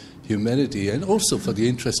 of humanity, and also for the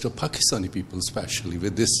interest of Pakistani people, especially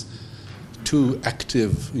with this two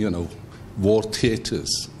active, war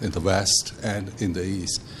theaters in the West and in the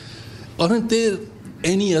East, aren't there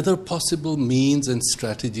any other possible means and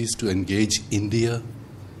strategies to engage India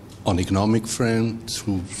on economic front,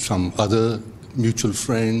 through some other mutual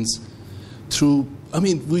friends,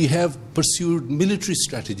 we have pursued military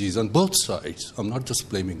strategies on both sides. I'm not just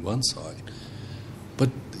blaming one side. But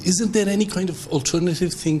isn't there any kind of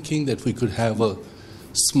alternative thinking that we could have a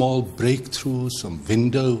small breakthrough, some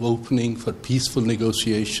window opening for peaceful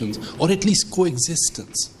negotiations, or at least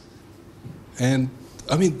coexistence? And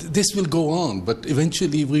this will go on, but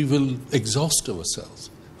eventually we will exhaust ourselves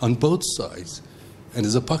on both sides. And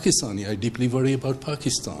as a Pakistani, I deeply worry about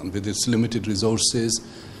Pakistan with its limited resources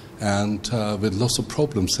and with lots of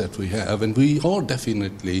problems that we have. And we are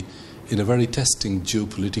definitely in a very testing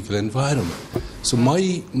geopolitical environment. So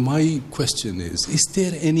my question is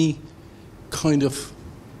there any kind of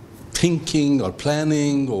thinking or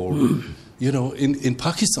planning or, in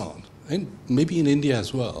Pakistan and maybe in India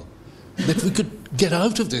as well, that we could get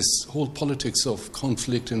out of this whole politics of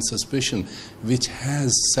conflict and suspicion, which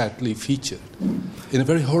has sadly featured in a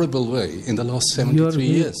very horrible way in the last 73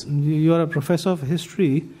 years? You are a professor of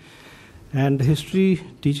history, and history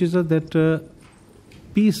teaches us that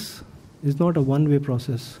peace is not a one-way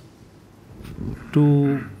process.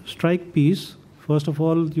 To strike peace, first of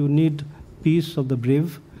all, you need peace of the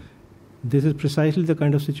brave. This is precisely the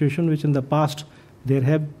kind of situation which in the past there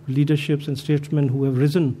have leaderships and statesmen who have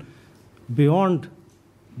risen beyond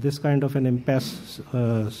this kind of an impasse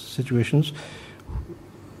situations.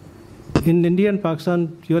 In India and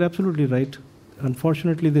Pakistan, you're absolutely right.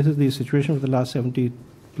 Unfortunately, this is the situation for the last 70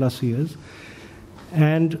 plus years.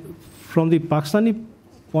 And from the Pakistani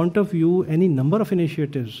point of view, any number of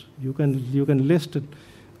initiatives you can list.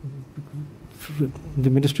 The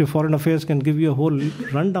Ministry of Foreign Affairs can give you a whole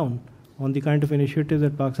rundown on the kind of initiatives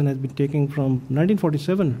that Pakistan has been taking from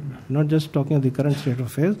 1947, not just talking of the current state of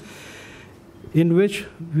affairs, in which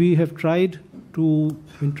we have tried to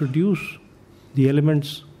introduce the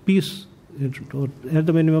elements peace, or at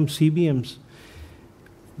the minimum CBMs.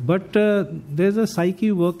 But there's a psyche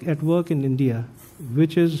at work in India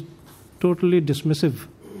which is totally dismissive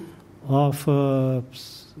of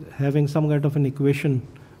having some kind of an equation,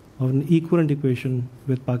 of an equivalent equation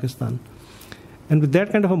with Pakistan. And with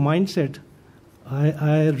that kind of a mindset,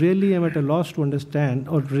 I really am at a loss to understand,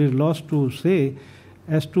 or really lost to say,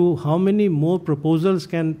 as to how many more proposals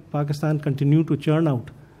can Pakistan continue to churn out.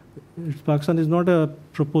 Pakistan is not a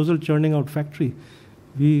proposal churning out factory.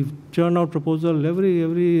 We churn out proposal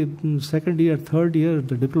every second year, third year.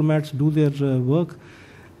 The diplomats do their work.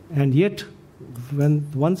 And yet, when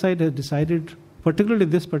one side has decided, particularly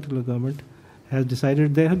this particular government, has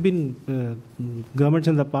decided. There have been governments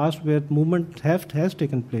in the past where movement has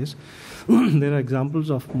taken place. There are examples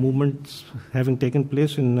of movements having taken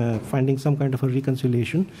place in finding some kind of a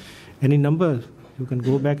reconciliation. Any number, you can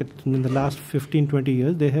go back in the last 15, 20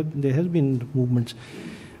 years, there has been movements.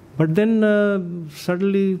 But then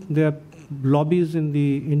suddenly there are lobbies in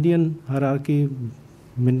the Indian hierarchy,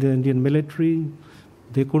 in the Indian military.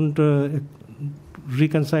 They couldn't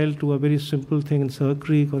reconcile to a very simple thing in Sir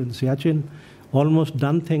Creek or in Siachen, almost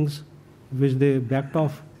done things which they backed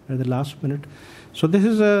off at the last minute. So this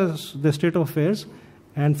is the state of affairs.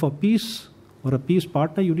 And for peace or a peace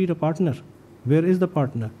partner, you need a partner. Where is the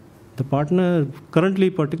partner? The partner currently,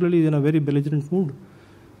 particularly, is in a very belligerent mood.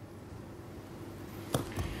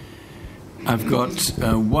 I've got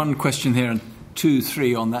one question here and 2,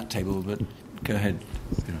 3 on that table, but go ahead.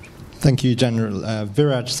 Thank you, General.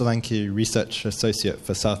 Viraj Solanki, Research Associate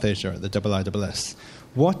for South Asia at the IISS.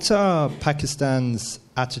 What are Pakistan's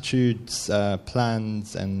attitudes,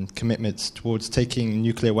 plans and commitments towards taking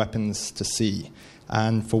nuclear weapons to sea?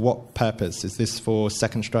 And for what purpose? Is this for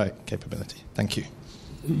second strike capability? Thank you.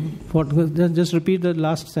 Just repeat the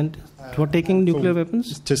last sentence. For taking nuclear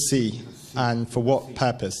weapons? To sea. And for what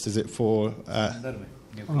purpose? Is it for...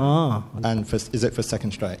 And is it for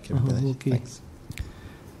second strike capability? Okay. Thanks.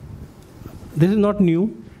 This is not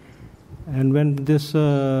new. And when this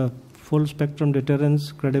full spectrum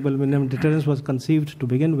deterrence, credible minimum deterrence was conceived to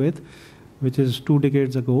begin with, which is 2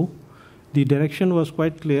 decades ago, the direction was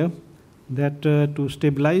quite clear that to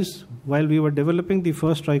stabilize, while we were developing the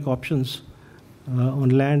first strike options on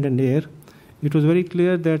land and air, it was very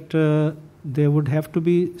clear that they would have to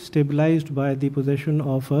be stabilized by the possession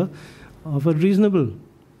of a reasonable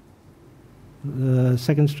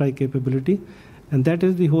second strike capability. And that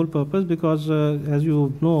is the whole purpose, because as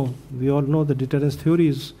you know, we all know the deterrence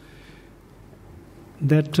theories,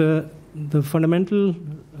 that the fundamental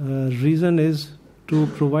reason is to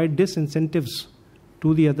provide disincentives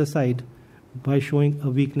to the other side by showing a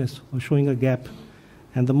weakness or showing a gap.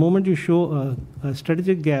 And the moment you show a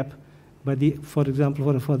strategic gap, for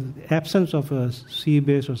example, for the absence of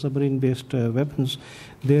sea-based or submarine-based weapons,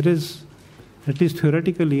 there is, at least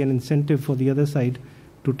theoretically, an incentive for the other side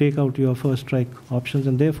to take out your first strike options,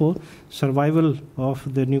 and therefore survival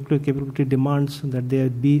of the nuclear capability demands that there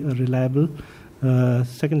be a reliable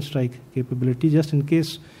second strike capability, just in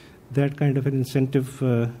case that kind of an incentive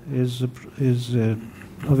is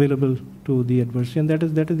available to the adversary, and that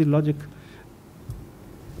is the logic.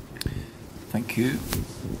 Thank you.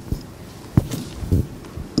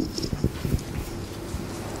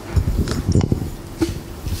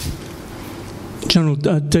 General,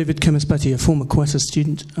 David Kemisbeti, a former Quetta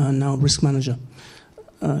student, now risk manager,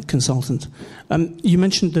 consultant. You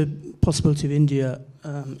mentioned the possibility of India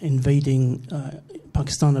invading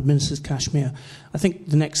Pakistan-administered Kashmir. I think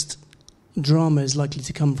the next drama is likely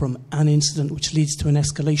to come from an incident which leads to an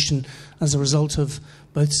escalation as a result of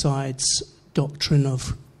both sides' doctrine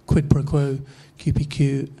of quid pro quo,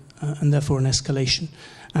 QPQ, and therefore an escalation.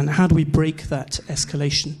 And how do we break that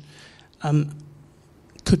escalation?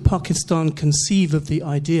 Could Pakistan conceive of the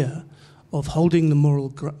idea of holding the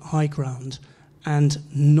moral high ground and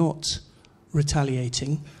not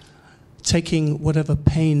retaliating, taking whatever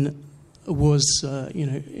pain was,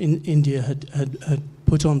 India had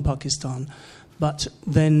put on Pakistan, but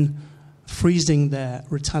then freezing their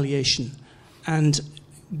retaliation and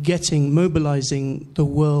mobilizing the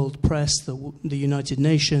world press, the United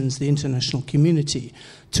Nations, the international community,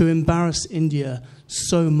 to embarrass India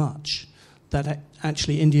so much that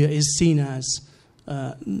actually India is seen as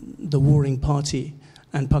the warring party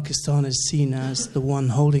and Pakistan is seen as the one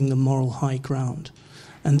holding the moral high ground,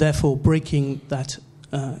 and therefore breaking that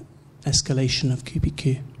escalation of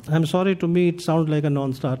QPQ? I'm sorry, to me it sounds like a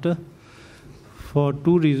non-starter for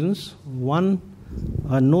 2 reasons. One,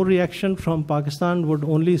 no reaction from Pakistan would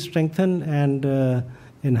only strengthen and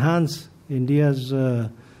enhance India's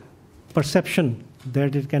perception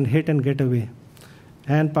that it can hit and get away,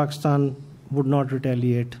 and Pakistan would not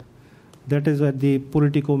retaliate. That is at the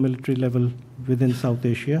politico-military level within South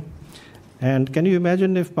Asia. And can you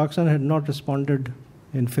imagine if Pakistan had not responded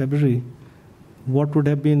in February, what would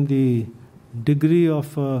have been the degree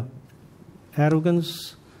of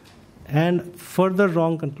arrogance and further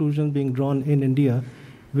wrong conclusions being drawn in India,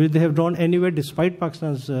 which they have drawn anyway despite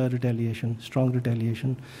Pakistan's retaliation, strong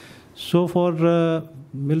retaliation. So for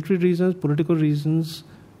military reasons, political reasons,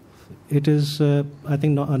 it is, I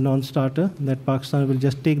think, a non-starter that Pakistan will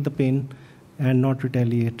just take the pain and not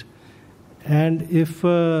retaliate. And if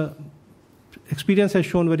experience has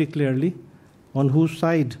shown very clearly on whose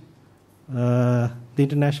side the the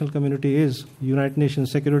international community is United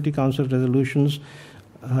Nations Security Council resolutions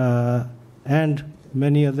and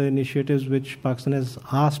many other initiatives which Pakistan has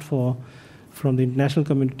asked for from the international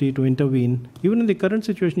community to intervene. Even in the current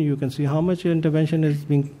situation, you can see how much intervention is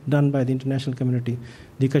being done by the international community.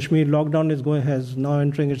 The Kashmir lockdown has now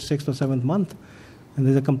entering its 6th or 7th month, and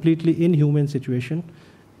there's a completely inhumane situation.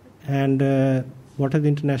 And what has the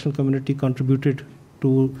international community contributed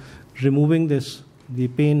to removing the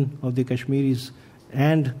pain of the Kashmiris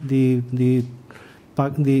and the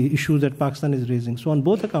issues that Pakistan is raising? So on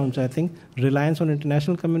both accounts, I think reliance on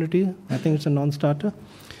international community, I think it's a non-starter.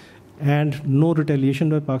 And no retaliation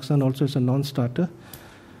by Pakistan also is a non-starter.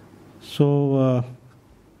 So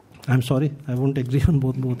I'm sorry, I won't agree on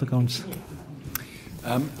both accounts.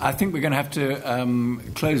 I think we're going to have to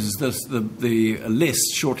close the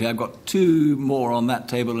list shortly. I've got 2 more on that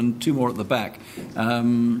table and 2 more at the back.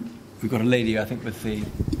 We've got a lady, I think, with the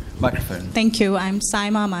microphone. Thank you. I'm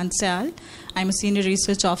Saima Mansyal. I'm a senior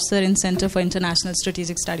research officer in Centre for International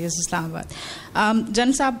Strategic Studies, Islamabad.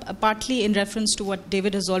 Jan Saab, partly in reference to what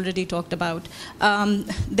David has already talked about,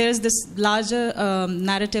 there is this larger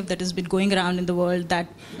narrative that has been going around in the world that,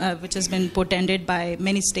 which has been portended by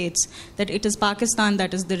many states, that it is Pakistan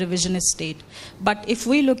that is the revisionist state. But if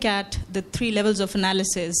we look at the 3 levels of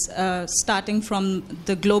analysis, starting from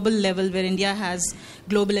the global level where India has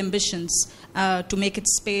global ambitions, to make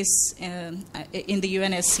its space in the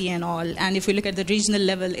UNSC and all. And if we look at the regional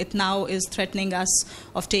level, it now is threatening us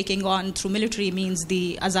of taking on, through military means,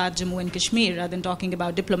 the Azad Jammu and Kashmir, rather than talking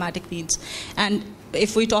about diplomatic means. And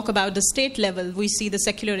if we talk about the state level, we see the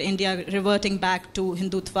secular India reverting back to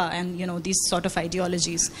Hindutva and these sort of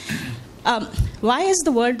ideologies. Why is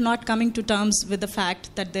the world not coming to terms with the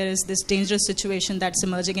fact that there is this dangerous situation that's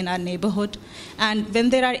emerging in our neighborhood? And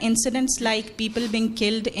when there are incidents like people being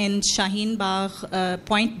killed in Shaheen Bagh,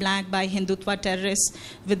 point blank by Hindutva terrorists,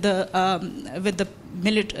 with the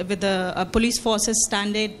police forces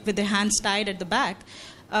standing with their hands tied at the back,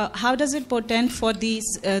 how does it portend for the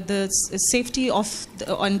safety of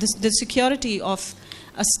the security of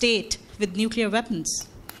a state with nuclear weapons?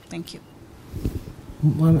 Thank you.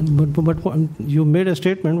 But you made a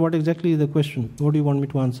statement. What exactly is the question? What do you want me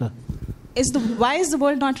to answer? Why is the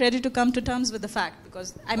world not ready to come to terms with the fact?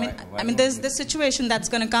 Because there's this situation that's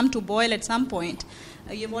going to come to boil at some point.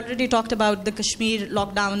 You've already talked about the Kashmir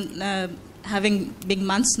lockdown having big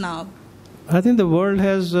months now. I think the world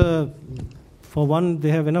has, for one, they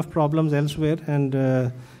have enough problems elsewhere,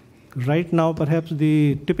 and right now perhaps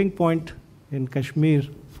the tipping point in Kashmir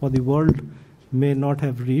for the world may not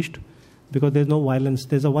have reached, because there's no violence.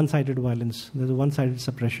 There's a one-sided violence. There's a one-sided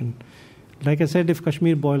suppression. Like I said, if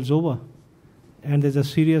Kashmir boils over and there's a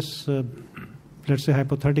serious, let's say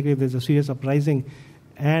hypothetically, if there's a serious uprising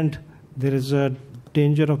and there is a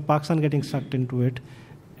danger of Pakistan getting sucked into it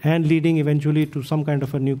and leading eventually to some kind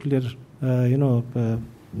of a nuclear,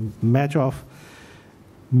 match-off,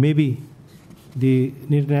 maybe the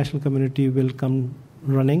international community will come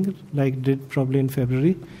running like it did probably in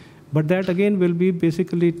February. But that again will be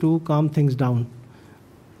basically to calm things down.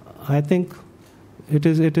 I think it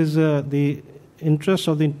is the interests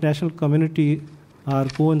of the international community are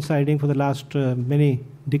coinciding for the last many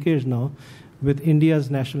decades now with India's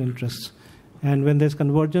national interests. And when there's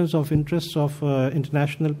convergence of interests of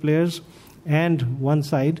international players and one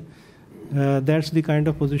side, that's the kind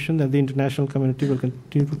of position that the international community will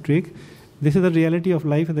continue to take. This is the reality of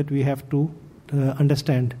life that we have to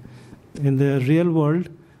understand. In the real world,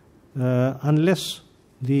 unless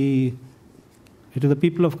it is the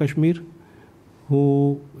people of Kashmir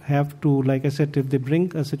who have to, like I said, if they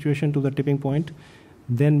bring a situation to the tipping point,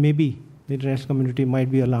 then maybe the international community might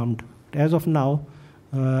be alarmed. As of now,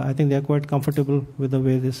 I think they are quite comfortable with the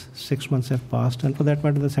way this 6 months have passed, and for that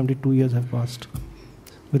matter, the 72 years have passed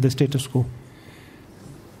with the status quo.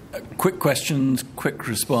 Quick questions, quick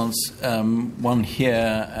response. One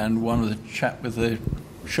here and one with a chap with a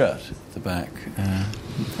shirt at the back.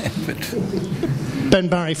 Ben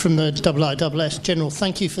Barry from the IISS. General,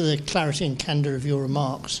 thank you for the clarity and candour of your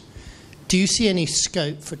remarks. Do you see any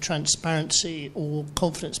scope for transparency or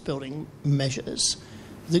confidence-building measures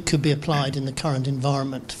that could be applied in the current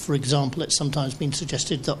environment? For example, it's sometimes been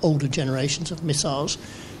suggested that older generations of missiles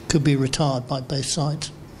could be retired by both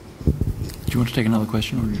sides. Do you want to take another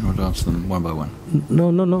question, or do you want to answer them one by one?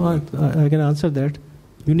 No, I can answer that.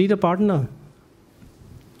 You need a partner.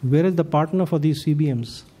 Where is the partner for these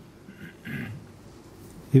CBMs?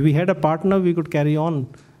 If we had a partner, we could carry on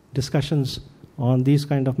discussions on these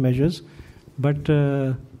kind of measures. But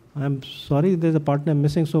I'm sorry, there's a partner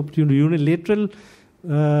missing. So unilateral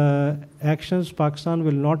actions Pakistan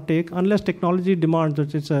will not take unless technology demands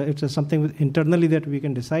that it's something internally that we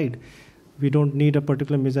can decide. We don't need a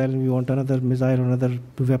particular missile and we want another missile or another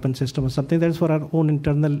weapon system or something. That's for our own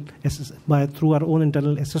internal, through our own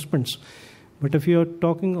internal assessments. But if you're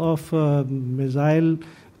talking of missile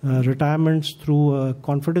retirements through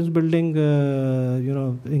confidence building,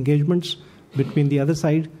 engagements between the other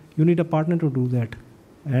side, you need a partner to do that.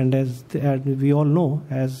 And as we all know,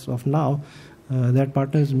 as of now, that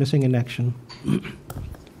partner is missing in action.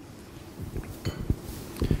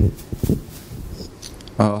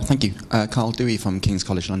 Thank you. Carl Dewey from King's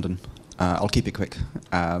College London. I'll keep it quick.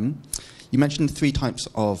 You mentioned 3 types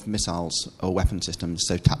of missiles or weapon systems,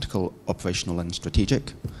 so tactical, operational, and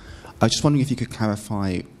strategic. I was just wondering if you could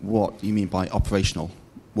clarify what you mean by operational.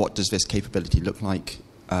 What does this capability look like?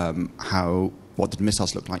 What do the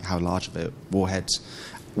missiles look like? How large are the warheads?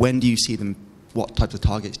 When do you see them? What types of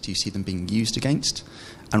targets do you see them being used against?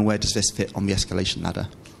 And where does this fit on the escalation ladder?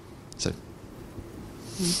 So.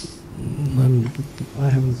 I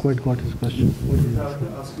haven't quite got his question.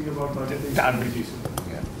 Asking about target.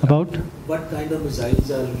 About? What kind of missiles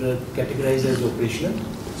are categorized as operational?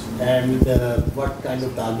 And what kind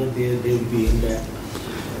of target they will be aimed at?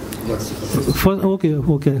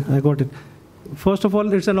 Okay, I got it. First of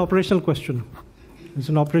all, it's an operational question. It's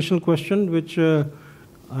an operational question which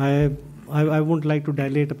I wouldn't like to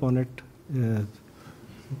dilate upon it.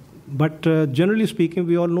 But generally speaking,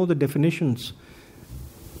 we all know the definitions.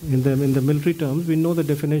 In the military terms, we know the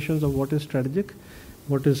definitions of what is strategic,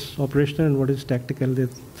 what is operational, and what is tactical. There are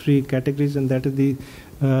 3 categories, and that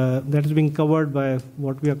is being covered by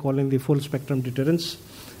what we are calling the full spectrum deterrence,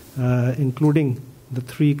 including the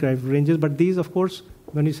 3 ranges. But these, of course,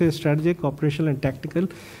 when you say strategic, operational, and tactical,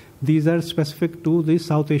 these are specific to the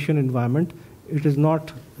South Asian environment. It is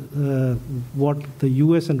not what the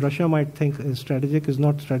US and Russia might think is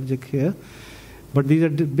not strategic here. But these are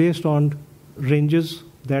based on ranges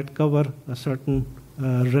that cover a certain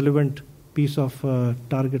relevant piece of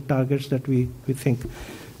targets that we think.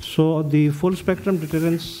 So the full spectrum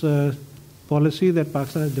deterrence policy that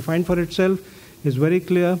Pakistan has defined for itself is very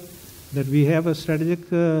clear that we have a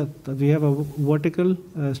vertical,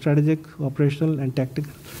 strategic, operational, and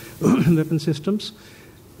tactical weapon systems.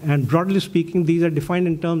 And broadly speaking, these are defined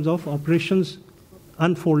in terms of operations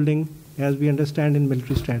unfolding as we understand in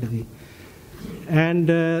military strategy. And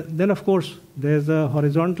then, of course, there's a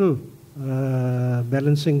horizontal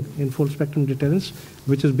balancing in full spectrum deterrence,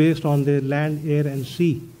 which is based on the land, air, and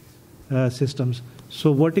sea systems.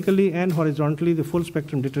 So vertically and horizontally, the full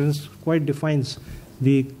spectrum deterrence quite defines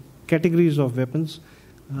the categories of weapons.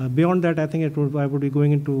 Beyond that, I think I would be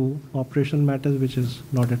going into operational matters, which is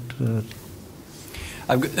not at...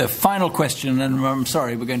 I've got a final question, and I'm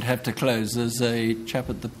sorry, we're going to have to close. There's a chap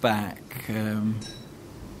at the back.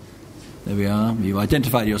 There we are. You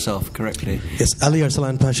identified yourself correctly. Yes, Ali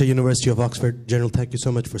Arsalan Pasha, University of Oxford. General, thank you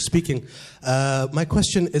so much for speaking. My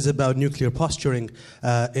question is about nuclear posturing.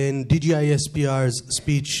 In DGISPR's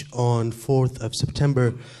speech on 4th of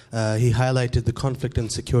September, he highlighted the conflict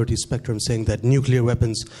and security spectrum, saying that nuclear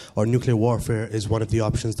weapons or nuclear warfare is one of the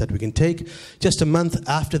options that we can take. Just a month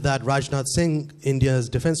after that, Rajnath Singh, India's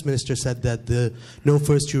defense minister, said that the no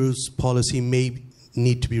first use policy may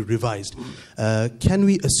need to be revised. Can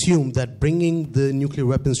we assume that bringing the nuclear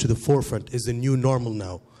weapons to the forefront is the new normal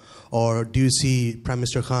now? Or do you see Prime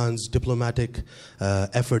Minister Khan's diplomatic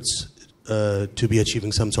efforts to be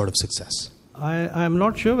achieving some sort of success? I'm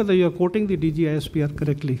not sure whether you're quoting the DGISPR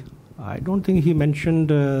correctly. I don't think he mentioned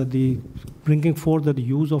the bringing forth the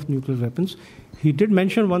use of nuclear weapons. He did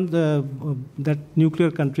mention that nuclear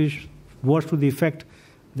countries was to the effect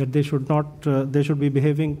that they should not, they should be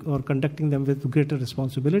behaving or conducting them with greater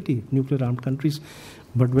responsibility, nuclear armed countries.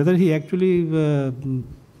 But whether he actually,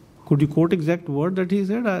 could you quote exact word that he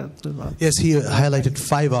said? Yes, he highlighted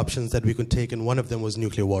 5 options that we could take, and one of them was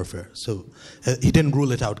nuclear warfare. So he didn't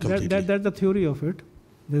rule it out completely. That's the theory of it.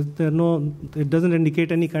 It doesn't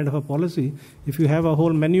indicate any kind of a policy. If you have a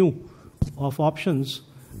whole menu of options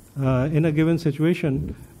in a given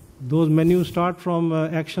situation, those menus start from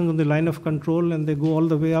actions on the line of control and they go all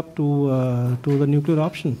the way up to the nuclear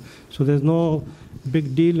option. So there's no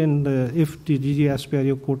big deal in if the DGISPR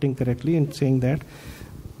you're quoting correctly in saying that.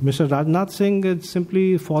 Mr. Rajnath Singh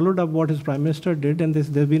simply followed up what his Prime Minister did, and there's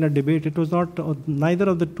been a debate. It was not, neither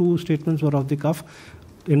of the 2 statements were off the cuff,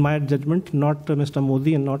 in my judgment, not Mr.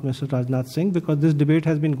 Modi and not Mr. Rajnath Singh, because this debate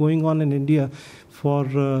has been going on in India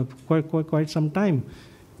for quite some time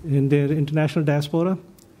in their international diaspora,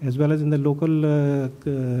 as well as in the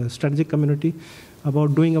local strategic community,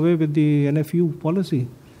 about doing away with the NFU policy.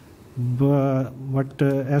 But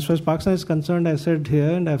as far as Pakistan is concerned, I said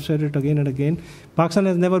here, and I've said it again and again, Pakistan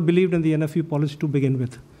has never believed in the NFU policy to begin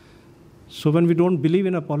with. So when we don't believe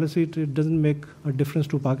in a policy, it doesn't make a difference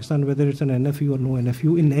to Pakistan whether it's an NFU or no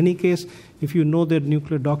NFU. In any case, if you know their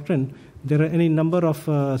nuclear doctrine, there are any number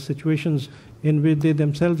of situations in which they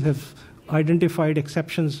themselves have identified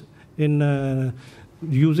exceptions in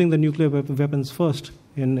using the nuclear weapons first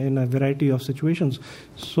in a variety of situations.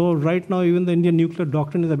 So right now, even the Indian nuclear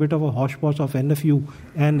doctrine is a bit of a hodgepodge of NFU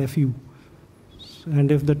and FU. And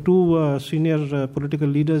if the two senior political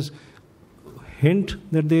leaders hint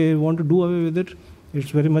that they want to do away with it, it's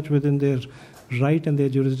very much within their right and their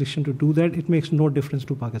jurisdiction to do that. It makes no difference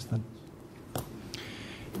to Pakistan.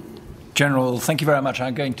 General, thank you very much.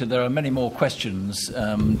 There are many more questions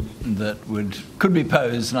that could be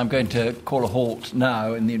posed, and I'm going to call a halt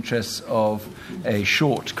now in the interests of a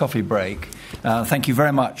short coffee break. Thank you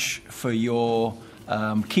very much for your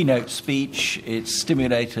keynote speech. It's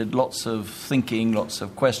stimulated lots of thinking, lots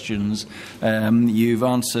of questions. You've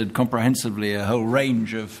answered comprehensively a whole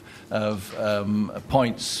range of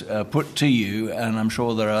points put to you, and I'm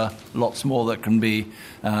sure there are lots more that can be,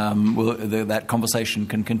 that conversation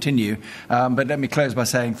can continue. But let me close by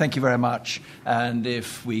saying thank you very much, and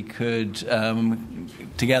if we could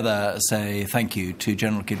together say thank you to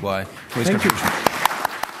General Kidwai for his contribution.